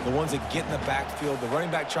happen? The ones that get in the backfield, the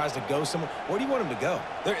running back tries to go somewhere. Where do you want him to go?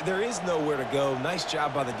 There is nowhere to go. Nice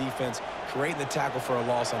job by the defense creating the tackle for a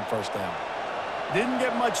loss on first down. Didn't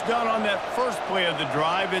get much done on that first play of the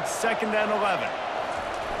drive. It's 2nd and 11.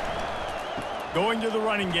 Going to the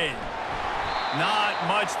running game. Not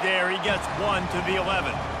much there. He gets 1 to the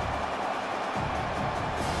 11.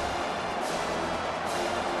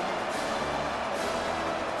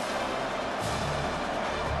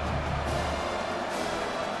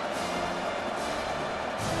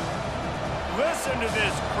 Listen to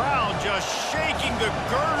this crowd just shaking the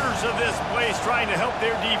girders of this place trying to help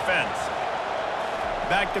their defense.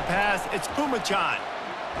 Back to pass, it's Pumachan.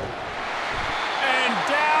 And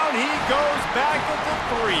down he goes back at the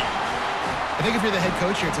 3. I think if you're the head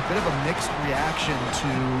coach here, it's a bit of a mixed reaction to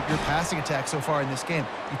your passing attack so far in this game.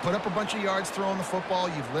 You put up a bunch of yards throwing the football,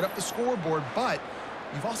 you've lit up the scoreboard, but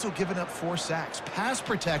you've also given up 4 sacks. Pass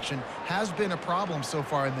protection has been a problem so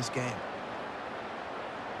far in this game.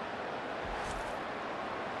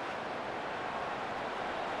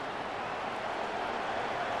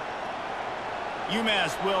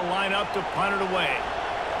 UMass will line up to punt it away.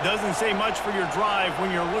 Doesn't say much for your drive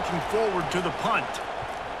when you're looking forward to the punt.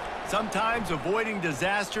 Sometimes avoiding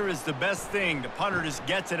disaster is the best thing. The punter just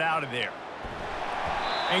gets it out of there.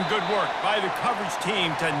 And good work by the coverage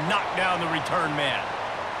team to knock down the return man.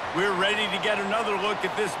 We're ready to get another look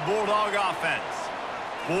at this Bulldog offense.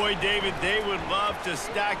 Boy, David, they would love to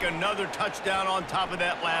stack another touchdown on top of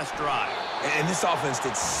that last drive. And this offense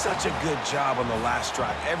did such a good job on the last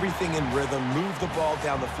drive. Everything in rhythm, moved the ball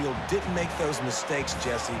down the field, didn't make those mistakes,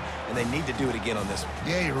 Jesse, and they need to do it again on this one.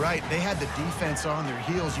 Yeah, you're right. They had the defense on their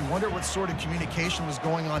heels. You wonder what sort of communication was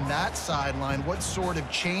going on that sideline. What sort of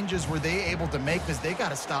changes were they able to make, because they got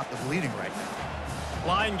to stop the bleeding right now.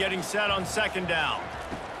 Line getting set on 2nd down.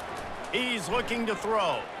 He's looking to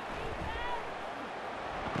throw.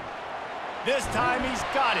 This time he's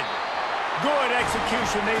got it. Good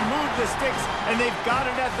execution. They move the sticks, and they've got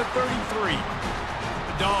it at the 33.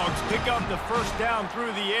 The Dogs pick up the first down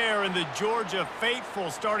through the air, and the Georgia faithful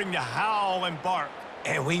starting to howl and bark.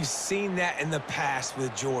 And we've seen that in the past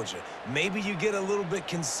with Georgia. Maybe you get a little bit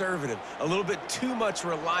conservative, a little bit too much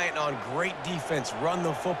reliant on great defense, run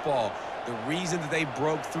the football. The reason that they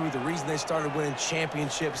broke through, the reason they started winning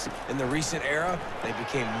championships in the recent era, they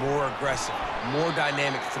became more aggressive, more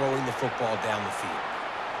dynamic throwing the football down the field.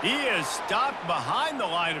 He is stopped behind the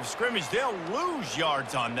line of scrimmage. They'll lose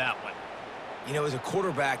yards on that one. You know, as a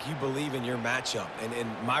quarterback, you believe in your matchup. And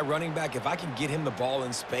my running back, if I can get him the ball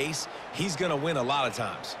in space, he's going to win a lot of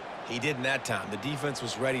times. He didn't that time. The defense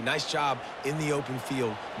was ready. Nice job in the open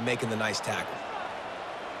field making the nice tackle.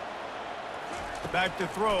 Back to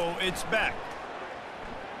throw, it's Beck.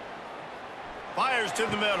 Fires to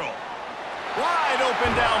the middle. Wide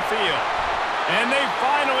open downfield. And they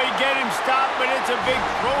finally get him stopped, but it's a big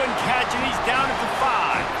throw and catch, and he's down at the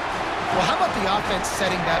 5. Well, how about the offense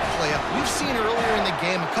setting that play up? We've seen earlier in the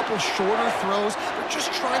game a couple shorter throws. They're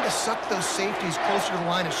just trying to suck those safeties closer to the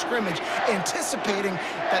line of scrimmage, anticipating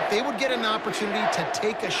that they would get an opportunity to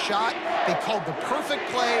take a shot. They called the perfect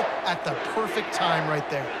play at the perfect time right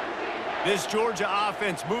there. This Georgia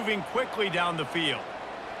offense moving quickly down the field.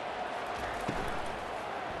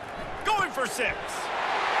 Going for 6.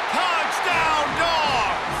 Touchdown,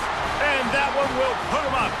 Dogs! And that one will put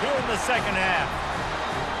them up here in the second half.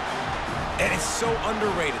 And it's so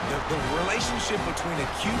underrated. The relationship between a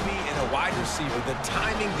QB and a wide receiver, the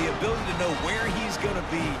timing, the ability to know where he's going to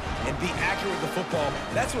be and be accurate with the football,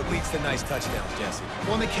 that's what leads to nice touchdowns, Jesse.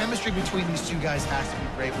 Well, the chemistry between these two guys has to be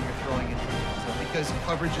great when you're throwing into the end zone because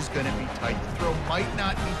coverage is going to be tight. The throw might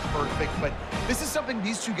not be perfect, but this is something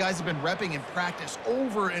these two guys have been repping in practice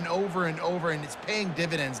over and over and over, and it's paying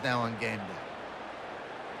dividends now on game day.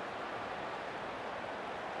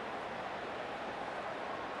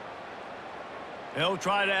 They'll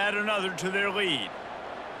try to add another to their lead.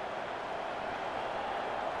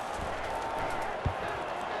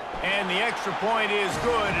 And the extra point is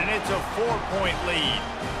good, and it's a 4-point lead.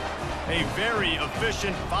 A very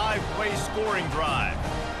efficient 5-play scoring drive.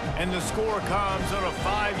 And the score comes on a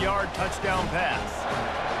 5-yard touchdown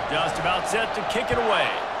pass. Just about set to kick it away.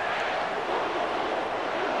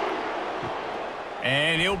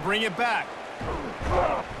 And he'll bring it back.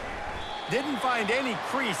 Didn't find any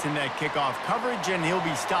crease in that kickoff coverage, and he'll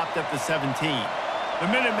be stopped at the 17. The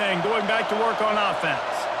Minutemen going back to work on offense.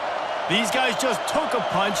 These guys just took a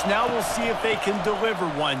punch. Now we'll see if they can deliver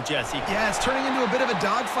one, Jesse. Yeah, it's turning into a bit of a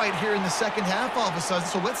dogfight here in the second half all of a sudden.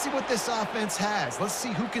 So let's see what this offense has. Let's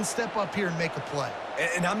see who can step up here and make a play.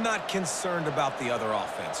 And I'm not concerned about the other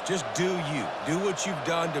offense. Just do you. Do what you've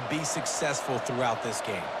done to be successful throughout this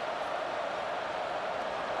game.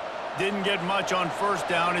 Didn't get much on first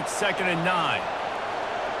down. It's 2nd and 9.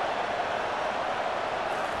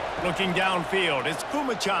 Looking downfield, it's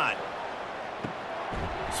Kumachan.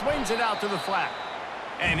 Swings it out to the flat.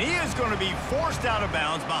 And he is going to be forced out of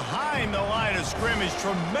bounds behind the line of scrimmage.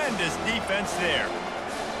 Tremendous defense there.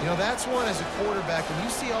 You know, that's one as a quarterback. When you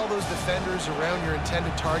see all those defenders around your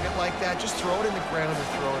intended target like that, just throw it in the ground or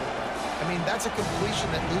throw it away. I mean, that's a completion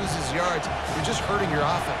that loses yards. You're just hurting your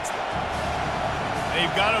offense there.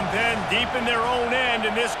 They've got them pinned deep in their own end,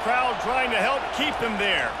 and this crowd trying to help keep them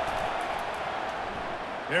there.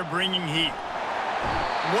 They're bringing heat.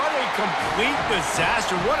 What a complete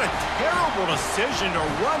disaster. What a terrible decision to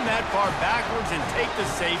run that far backwards and take the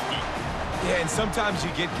safety. Yeah, and sometimes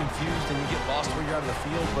you get confused and you get lost where you're out of the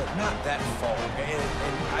field, but not that far. And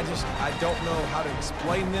I don't know how to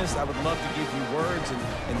explain this. I would love to give you words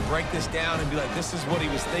and break this down and be like, this is what he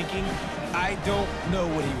was thinking. I don't know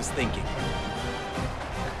what he was thinking.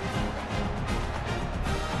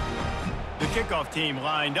 The kickoff team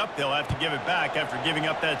lined up. They'll have to give it back after giving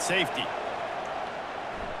up that safety.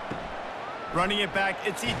 Running it back,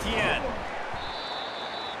 it's Etienne.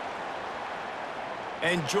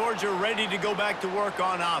 And Georgia ready to go back to work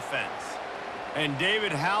on offense. And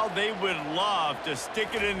David, how they would love to stick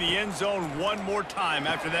it in the end zone one more time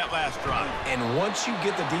after that last drive. And once you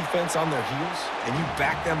get the defense on their heels and you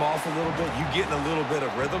back them off a little bit, you get in a little bit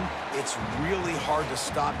of rhythm, it's really hard to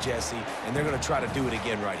stop, Jesse, and they're going to try to do it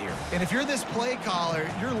again right here. And if you're this play caller,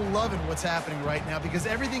 you're loving what's happening right now because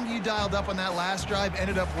everything you dialed up on that last drive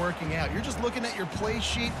ended up working out. You're just looking at your play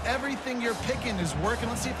sheet. Everything you're picking is working.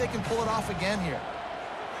 Let's see if they can pull it off again here.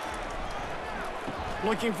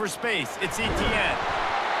 Looking for space. It's Etienne.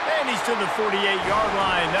 And he's to the 48-yard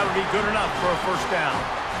line. That'll be good enough for a first down.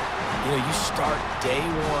 You know, you start day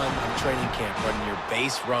one of training camp running your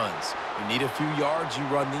base runs. You need a few yards, you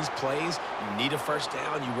run these plays. You need a first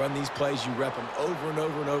down, you run these plays. You rep them over and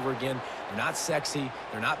over and over again. They're not sexy,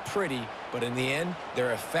 they're not pretty, but in the end,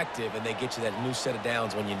 they're effective, and they get you that new set of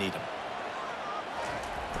downs when you need them.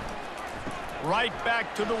 Right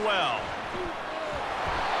back to the well.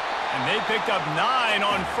 And they picked up 9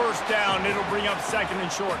 on first down. It'll bring up 2nd and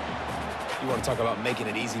short. You want to talk about making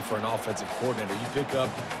it easy for an offensive coordinator. You pick up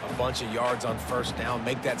a bunch of yards on first down,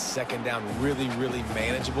 make that second down really, really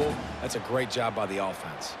manageable. That's a great job by the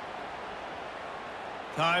offense.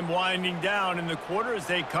 Time winding down in the quarter as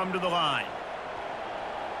they come to the line.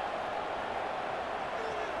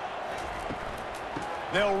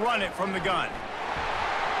 They'll run it from the gun.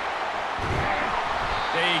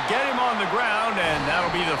 They get him on the ground, and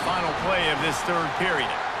that'll be the final play of this third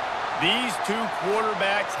period. These two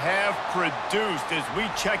quarterbacks have produced as we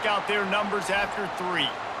check out their numbers after 3.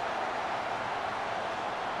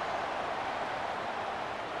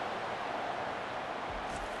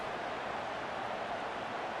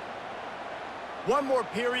 One more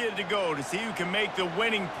period to go to see who can make the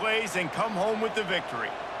winning plays and come home with the victory.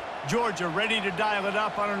 Georgia ready to dial it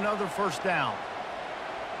up on another first down.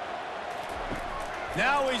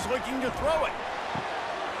 Now he's looking to throw it.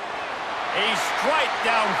 A strike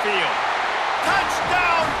downfield.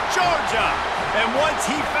 Touchdown, Georgia! And once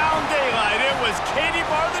he found daylight, it was Katie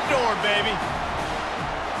bar the door, baby.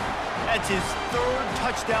 That's his third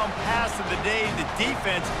touchdown pass of the day. The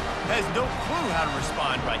defense has no clue how to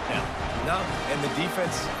respond right now. No, and the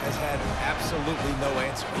defense has had absolutely no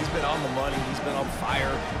answer. He's been on the money. He's been on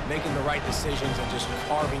fire, making the right decisions and just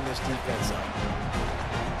carving this defense up.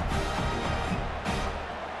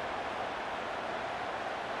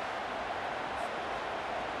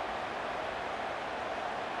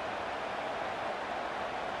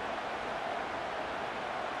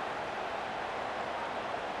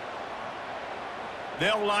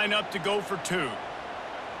 They'll line up to go for two.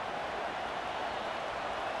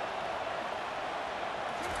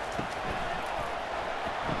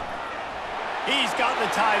 He's got the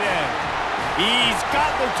tight end. He's got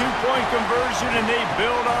the two-point conversion, and they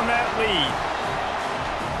build on that lead.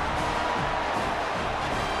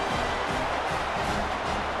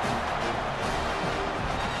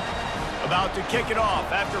 About to kick it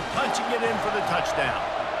off after punching it in for the touchdown.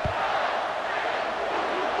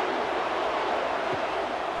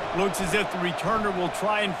 Looks as if the returner will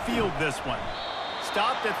try and field this one.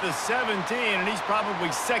 Stopped at the 17, and he's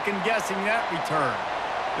probably second-guessing that return.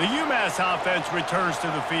 The UMass offense returns to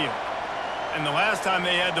the field. And the last time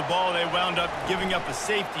they had the ball, they wound up giving up a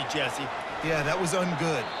safety, Jesse. Yeah, that was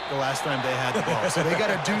ungood the last time they had the ball. So they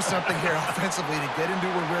got to do something here offensively to get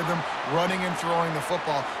into a rhythm, running and throwing the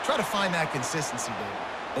football. Try to find that consistency, David.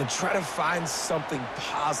 And try to find something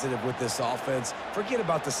positive with this offense. Forget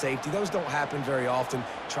about the safety. Those don't happen very often.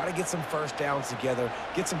 Try to get some first downs together,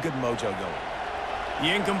 get some good mojo going.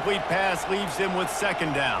 The incomplete pass leaves them with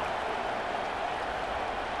second down.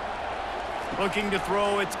 Looking to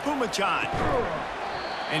throw, it's Pumachan.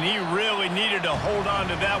 And he really needed to hold on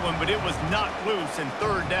to that one, but it was knocked loose, and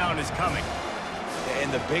third down is coming.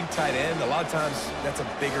 And the big tight end, a lot of times that's a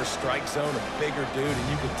bigger strike zone, a bigger dude, and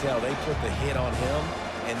you can tell they put the hit on him,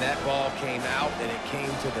 and that ball came out, and it came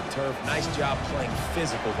to the turf. Nice job playing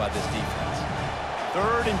physical by this defense.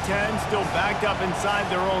 3rd and 10, still backed up inside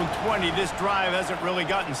their own 20. This drive hasn't really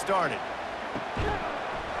gotten started.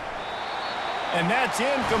 And that's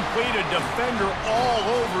incomplete. A defender all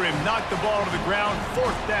over him. Knocked the ball to the ground.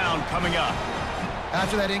 4th down coming up.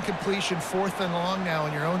 After that incompletion, 4th and long now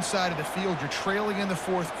on your own side of the field, you're trailing in the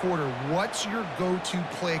 4th quarter. What's your go-to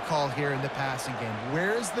play call here in the passing game?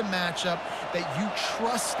 Where's the matchup that you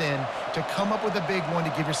trust in to come up with a big one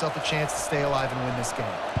to give yourself a chance to stay alive and win this game?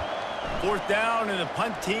 4th down, and the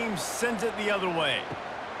punt team sends it the other way.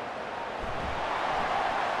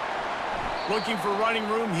 Looking for running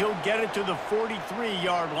room, he'll get it to the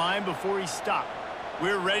 43-yard line before he stopped.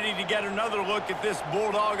 We're ready to get another look at this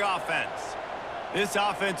Bulldog offense. This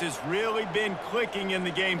offense has really been clicking in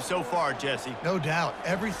the game so far, Jesse. No doubt.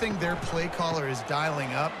 Everything their play caller is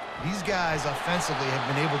dialing up, these guys offensively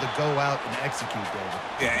have been able to go out and execute, David.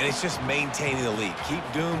 Yeah, and it's just maintaining the lead. Keep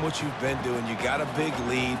doing what you've been doing. You got a big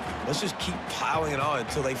lead. Let's just keep piling it on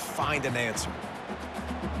until they find an answer.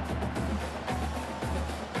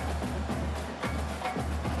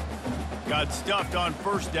 Got stuffed on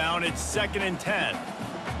 1st down. It's 2nd and 10.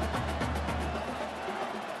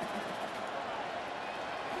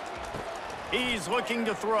 He's looking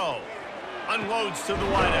to throw. Unloads to the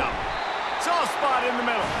wideout. Soft spot in the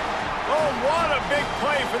middle. Oh, what a big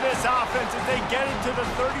play for this offense as they get it to the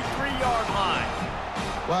 33-yard line.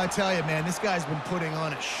 Well, I tell you, man, this guy's been putting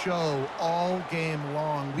on a show all game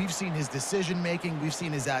long. We've seen his decision-making. We've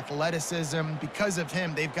seen his athleticism. Because of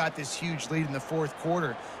him, they've got this huge lead in the 4th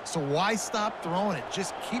quarter. So why stop throwing it?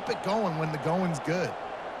 Just keep it going when the going's good.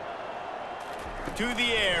 To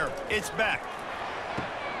the air. It's back.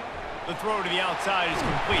 The throw to the outside is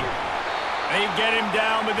complete. They get him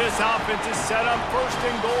down, but this offense is set up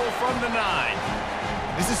 1st and goal from the 9.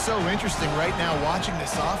 This is so interesting right now watching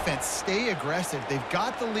this offense stay aggressive. They've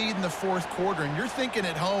got the lead in the 4th quarter, and you're thinking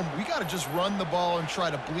at home, we got to just run the ball and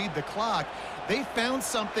try to bleed the clock. They found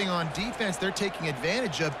something on defense they're taking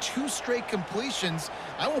advantage of. 2 straight completions.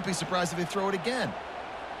 I won't be surprised if they throw it again.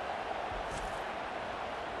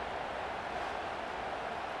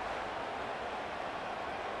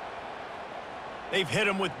 They've hit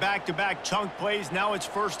him with back-to-back chunk plays. Now it's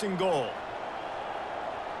 1st and goal.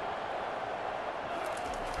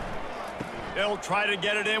 They'll try to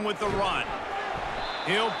get it in with the run.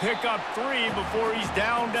 He'll pick up 3 before he's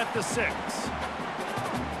downed at the 6.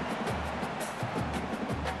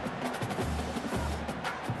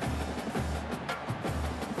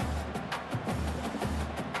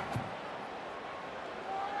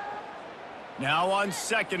 Now on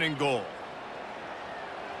 2nd and goal.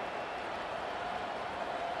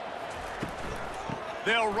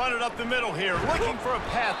 They'll run it up the middle here, looking for a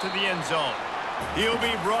path to the end zone. He'll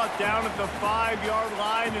be brought down at the 5-yard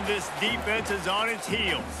line, and this defense is on its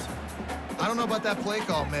heels. I don't know about that play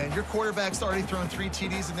call, man. Your quarterback's already thrown 3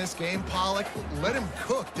 TDs in this game. Pollock, let him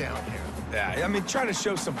cook down here. Yeah, I mean, trying to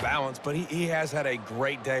show some balance, but he has had a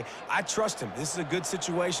great day. I trust him. This is a good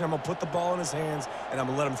situation. I'm going to put the ball in his hands, and I'm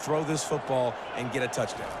going to let him throw this football and get a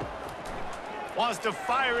touchdown. Wants to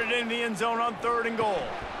fire it in the end zone on 3rd and goal.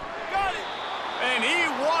 Got it! And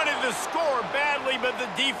he wanted the score badly, but the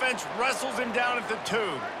defense wrestles him down at the 2.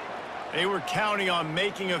 They were counting on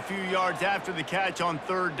making a few yards after the catch on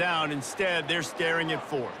 3rd down. Instead, they're staring at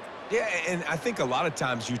 4th. Yeah, and I think a lot of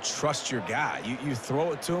times you trust your guy. You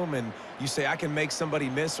throw it to him, and you say, I can make somebody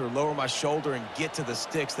miss or lower my shoulder and get to the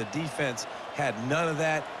sticks. The defense had none of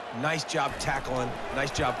that. Nice job tackling.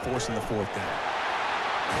 Nice job forcing the 4th down.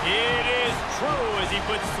 It is true as he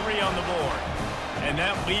puts 3 on the board. And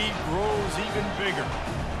that lead grows even bigger.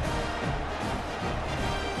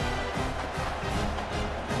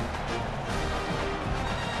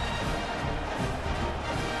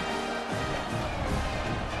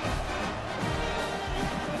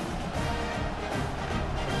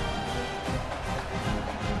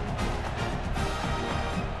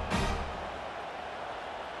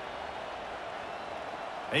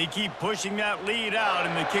 They keep pushing that lead out,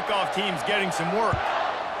 and the kickoff team's getting some work.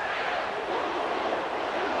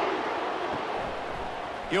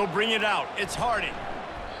 He'll bring it out. It's Harding.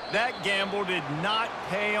 That gamble did not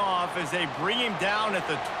pay off as they bring him down at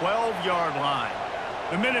the 12-yard line.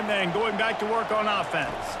 The Minutemen going back to work on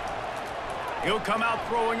offense. He'll come out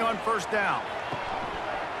throwing on 1st down.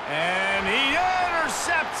 And he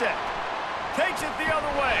intercepts it. Takes it the other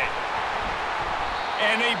way.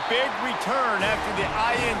 And a big return after the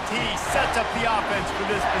INT sets up the offense for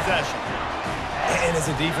this possession. And as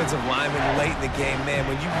a defensive lineman late in the game, man,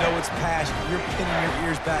 when you know it's past, you're pinning your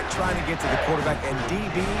ears back, trying to get to the quarterback, and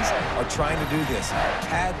DBs are trying to do this.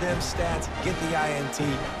 Pad them stats, get the INT.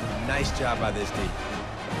 Nice job by this D.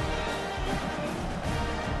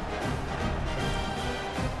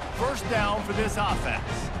 1st down for this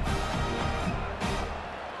offense.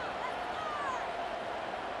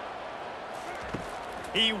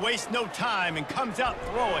 He wastes no time and comes out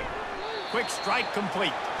throwing. Quick strike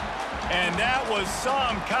complete. And that was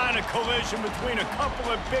some kind of collision between a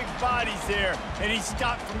couple of big bodies there, and he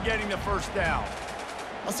stopped from getting the 1st down.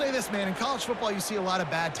 I'll say this, man. In college football, you see a lot of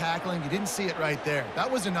bad tackling. You didn't see it right there.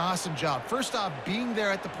 That was an awesome job. First off, being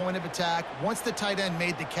there at the point of attack. Once the tight end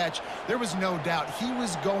made the catch, there was no doubt he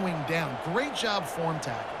was going down. Great job form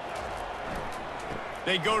tackle.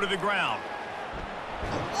 They go to the ground.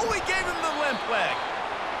 Oh, he gave him the limp leg.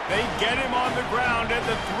 They get him on the ground at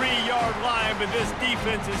the 3-yard line, but this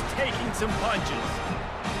defense is taking some punches.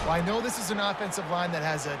 Well, I know this is an offensive line that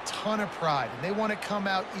has a ton of pride, and they want to come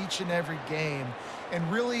out each and every game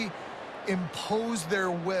and really impose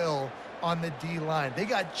their will on the D-line. They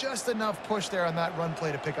got just enough push there on that run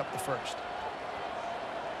play to pick up the 1st.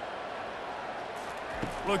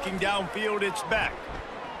 Looking downfield, it's Beck.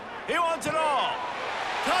 He wants it all.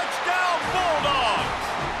 Touchdown, Bulldogs!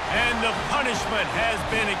 And the punishment has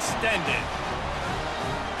been extended.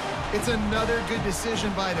 It's another good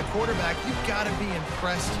decision by the quarterback. You've got to be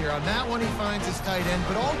impressed here. On that one, he finds his tight end,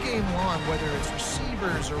 but all game long, whether it's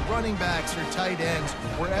receivers or running backs or tight ends,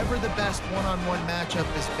 wherever the best one-on-one matchup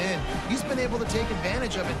has been, he's been able to take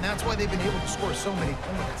advantage of it, and that's why they've been able to score so many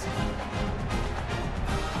points.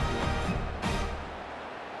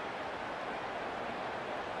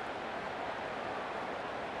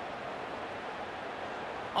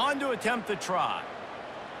 On to attempt the try.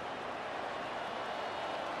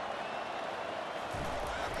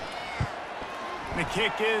 The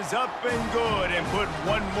kick is up and good, and put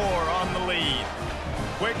one more on the lead.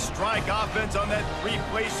 Quick strike offense on that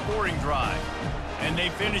 3-play scoring drive. And they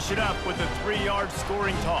finish it up with a 3-yard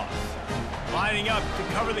scoring toss. Lining up to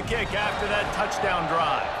cover the kick after that touchdown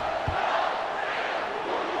drive.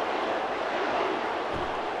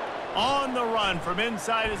 On the run from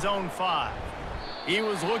inside his own 5. He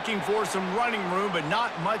was looking for some running room, but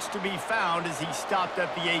not much to be found as he stopped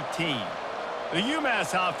at the 18. The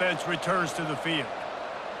UMass offense returns to the field.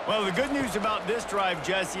 Well, the good news about this drive,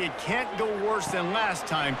 Jesse, it can't go worse than last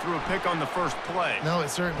time through a pick on the 1st play. No, it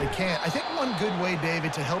certainly can't. I think one good way,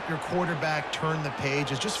 David, to help your quarterback turn the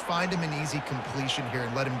page is just find him an easy completion here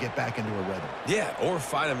and let him get back into a rhythm. Yeah, or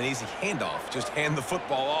find him an easy handoff. Just hand the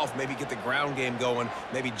football off, maybe get the ground game going,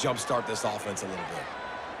 maybe jumpstart this offense a little bit.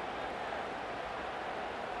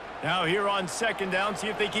 Now here on 2nd down, see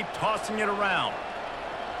if they keep tossing it around.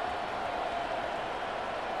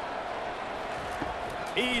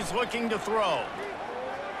 He's looking to throw.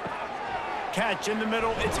 Catch in the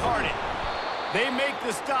middle, it's Harding. They make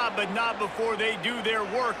the stop, but not before they do their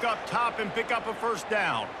work up top and pick up a 1st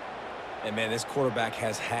down. And, man, this quarterback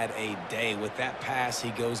has had a day. With that pass,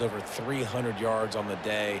 he goes over 300 yards on the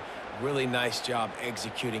day. Really nice job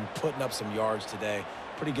executing, putting up some yards today.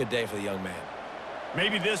 Pretty good day for the young man.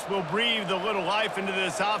 Maybe this will breathe a little life into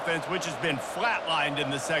this offense, which has been flatlined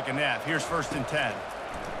in the second half. Here's 1st and 10.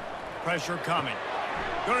 Pressure coming.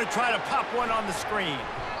 Going to try to pop one on the screen.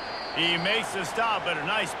 He makes the stop, but a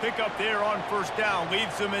nice pickup there on 1st down.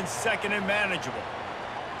 Leaves them in 2nd and manageable.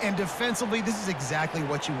 And defensively, this is exactly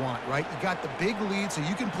what you want, right? You got the big lead, so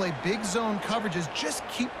you can play big zone coverages. Just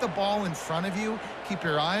keep the ball in front of you. Keep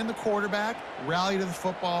your eye on the quarterback. Rally to the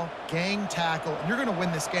football. Gang tackle. And you're going to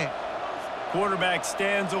win this game. Quarterback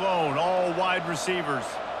stands alone. All wide receivers.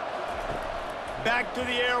 Back to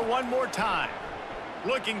the air one more time.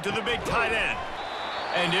 Looking to the big tight end.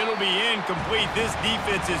 And it'll be incomplete. This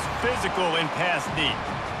defense is physical in pass deep.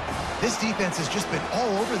 This defense has just been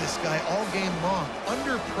all over this guy all game long.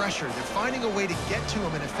 Under pressure, they're finding a way to get to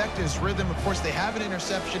him and affect his rhythm. Of course, they have an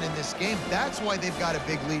interception in this game. That's why they've got a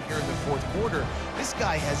big lead here in the 4th quarter. This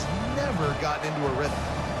guy has never gotten into a rhythm.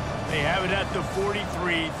 They have it at the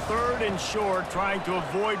 43, 3rd and short, trying to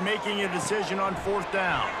avoid making a decision on 4th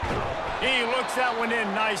down. He looks that one in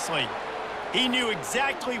nicely. He knew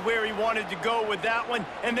exactly where he wanted to go with that one,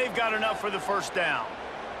 and they've got enough for the 1st down.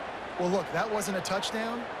 Well, look, that wasn't a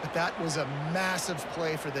touchdown, but that was a massive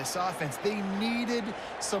play for this offense. They needed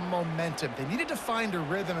some momentum. They needed to find a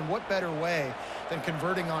rhythm, and what better way than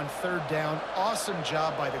converting on 3rd down. Awesome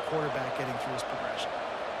job by the quarterback getting through his progression.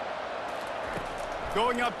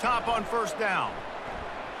 Going up top on 1st down.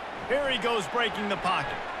 Here he goes breaking the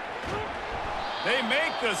pocket. They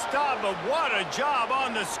make the stop, but what a job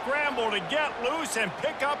on the scramble to get loose and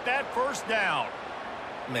pick up that 1st down.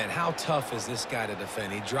 Man, how tough is this guy to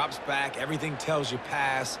defend? He drops back, everything tells you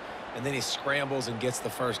pass, and then he scrambles and gets the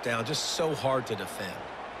 1st down. Just so hard to defend.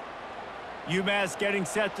 UMass getting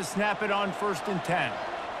set to snap it on 1st and 10.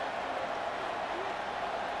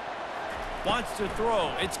 Wants to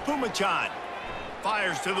throw. It's Pumachan.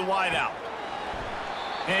 Fires to the wideout.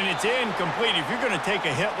 And it's incomplete. If you're going to take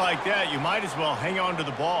a hit like that, you might as well hang on to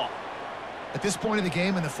the ball. At this point in the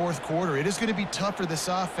game in the 4th quarter, it is going to be tough for this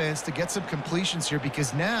offense to get some completions here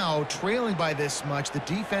because now, trailing by this much, the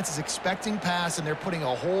defense is expecting pass, and they're putting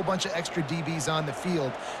a whole bunch of extra DBs on the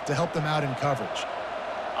field to help them out in coverage.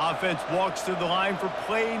 Offense walks to the line for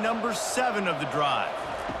play number 7 of the drive.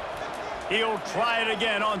 He'll try it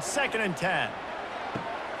again on 2nd and 10.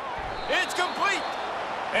 It's complete.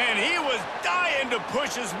 And he was dying to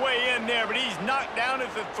push his way in there, but he's knocked down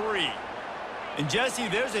at the 3. And, Jesse,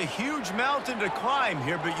 there's a huge mountain to climb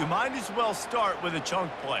here, but you might as well start with a chunk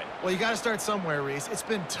play. Well, you got to start somewhere, Reese. It's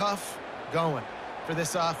been tough going for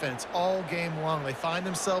this offense all game long. They find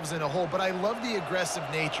themselves in a hole, but I love the aggressive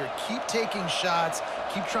nature. Keep taking shots.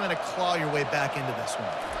 Keep trying to claw your way back into this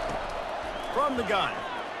one. From the gun.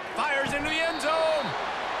 Fires into the end zone.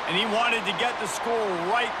 And he wanted to get the score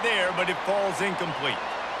right there, but it falls incomplete.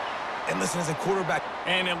 And listen, as a quarterback.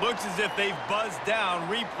 And it looks as if they've buzzed down.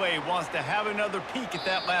 Replay wants to have another peek at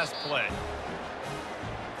that last play.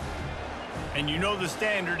 And you know the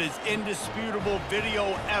standard is indisputable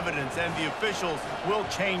video evidence, and the officials will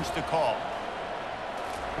change the call.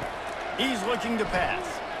 He's looking to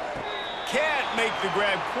pass. Can't make the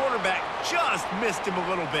grab. Quarterback just missed him a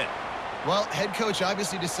little bit. Well, head coach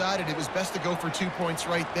obviously decided it was best to go for 2 points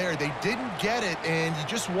right there. They didn't get it, and you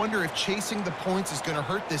just wonder if chasing the points is going to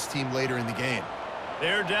hurt this team later in the game.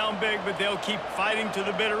 They're down big, but they'll keep fighting to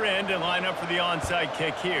the bitter end and line up for the onside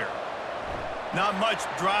kick here. Not much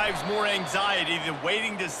drives more anxiety than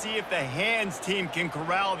waiting to see if the hands team can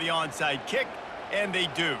corral the onside kick, and they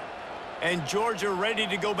do. And Georgia ready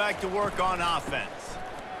to go back to work on offense.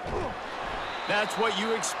 That's what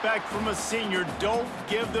you expect from a senior. Don't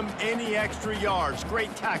give them any extra yards.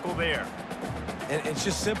 Great tackle there. And it's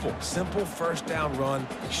just simple. Simple 1st down run,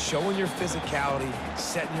 showing your physicality,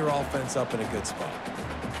 setting your offense up in a good spot.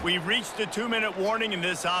 We've reached the 2-minute warning, and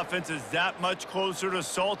this offense is that much closer to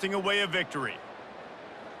salting away a victory.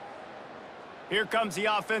 Here comes the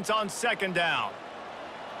offense on 2nd down.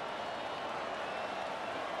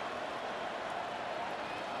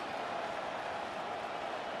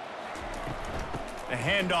 The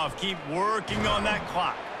handoff, keep working on that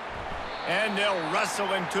clock. And they'll wrestle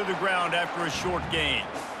him to the ground after a short gain.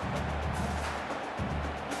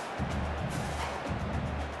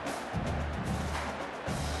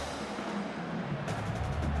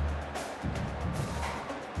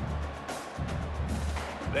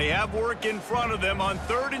 They have work in front of them on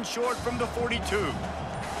 3rd and short from the 42.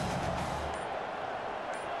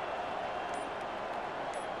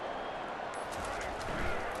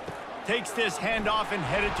 Takes this handoff and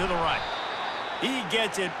headed to the right. He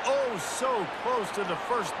gets it oh so close to the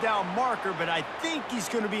first down marker, but I think he's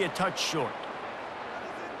going to be a touch short.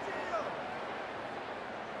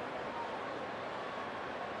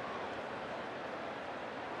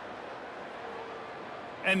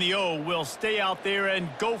 And the O will stay out there and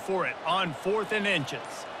go for it on 4th and inches.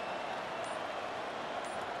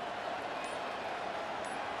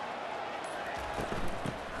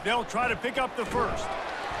 They'll try to pick up the first.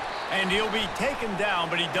 And he'll be taken down,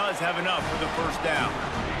 but he does have enough for the first down.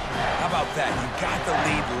 How about that? You got the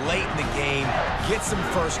lead late in the game. Get some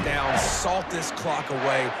first downs. Salt this clock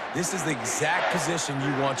away. This is the exact position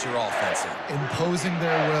you want your offense in. Imposing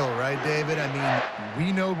their will, right, David? I mean,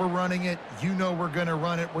 we know we're running it. You know we're going to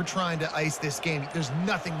run it. We're trying to ice this game. There's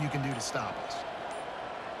nothing you can do to stop us.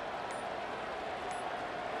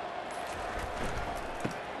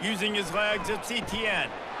 Using his legs, it's Etienne.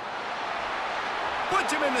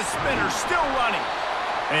 Puts him in the spinner, still running.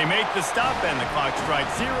 They make the stop, and the clock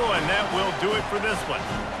strikes 0, and that will do it for this one.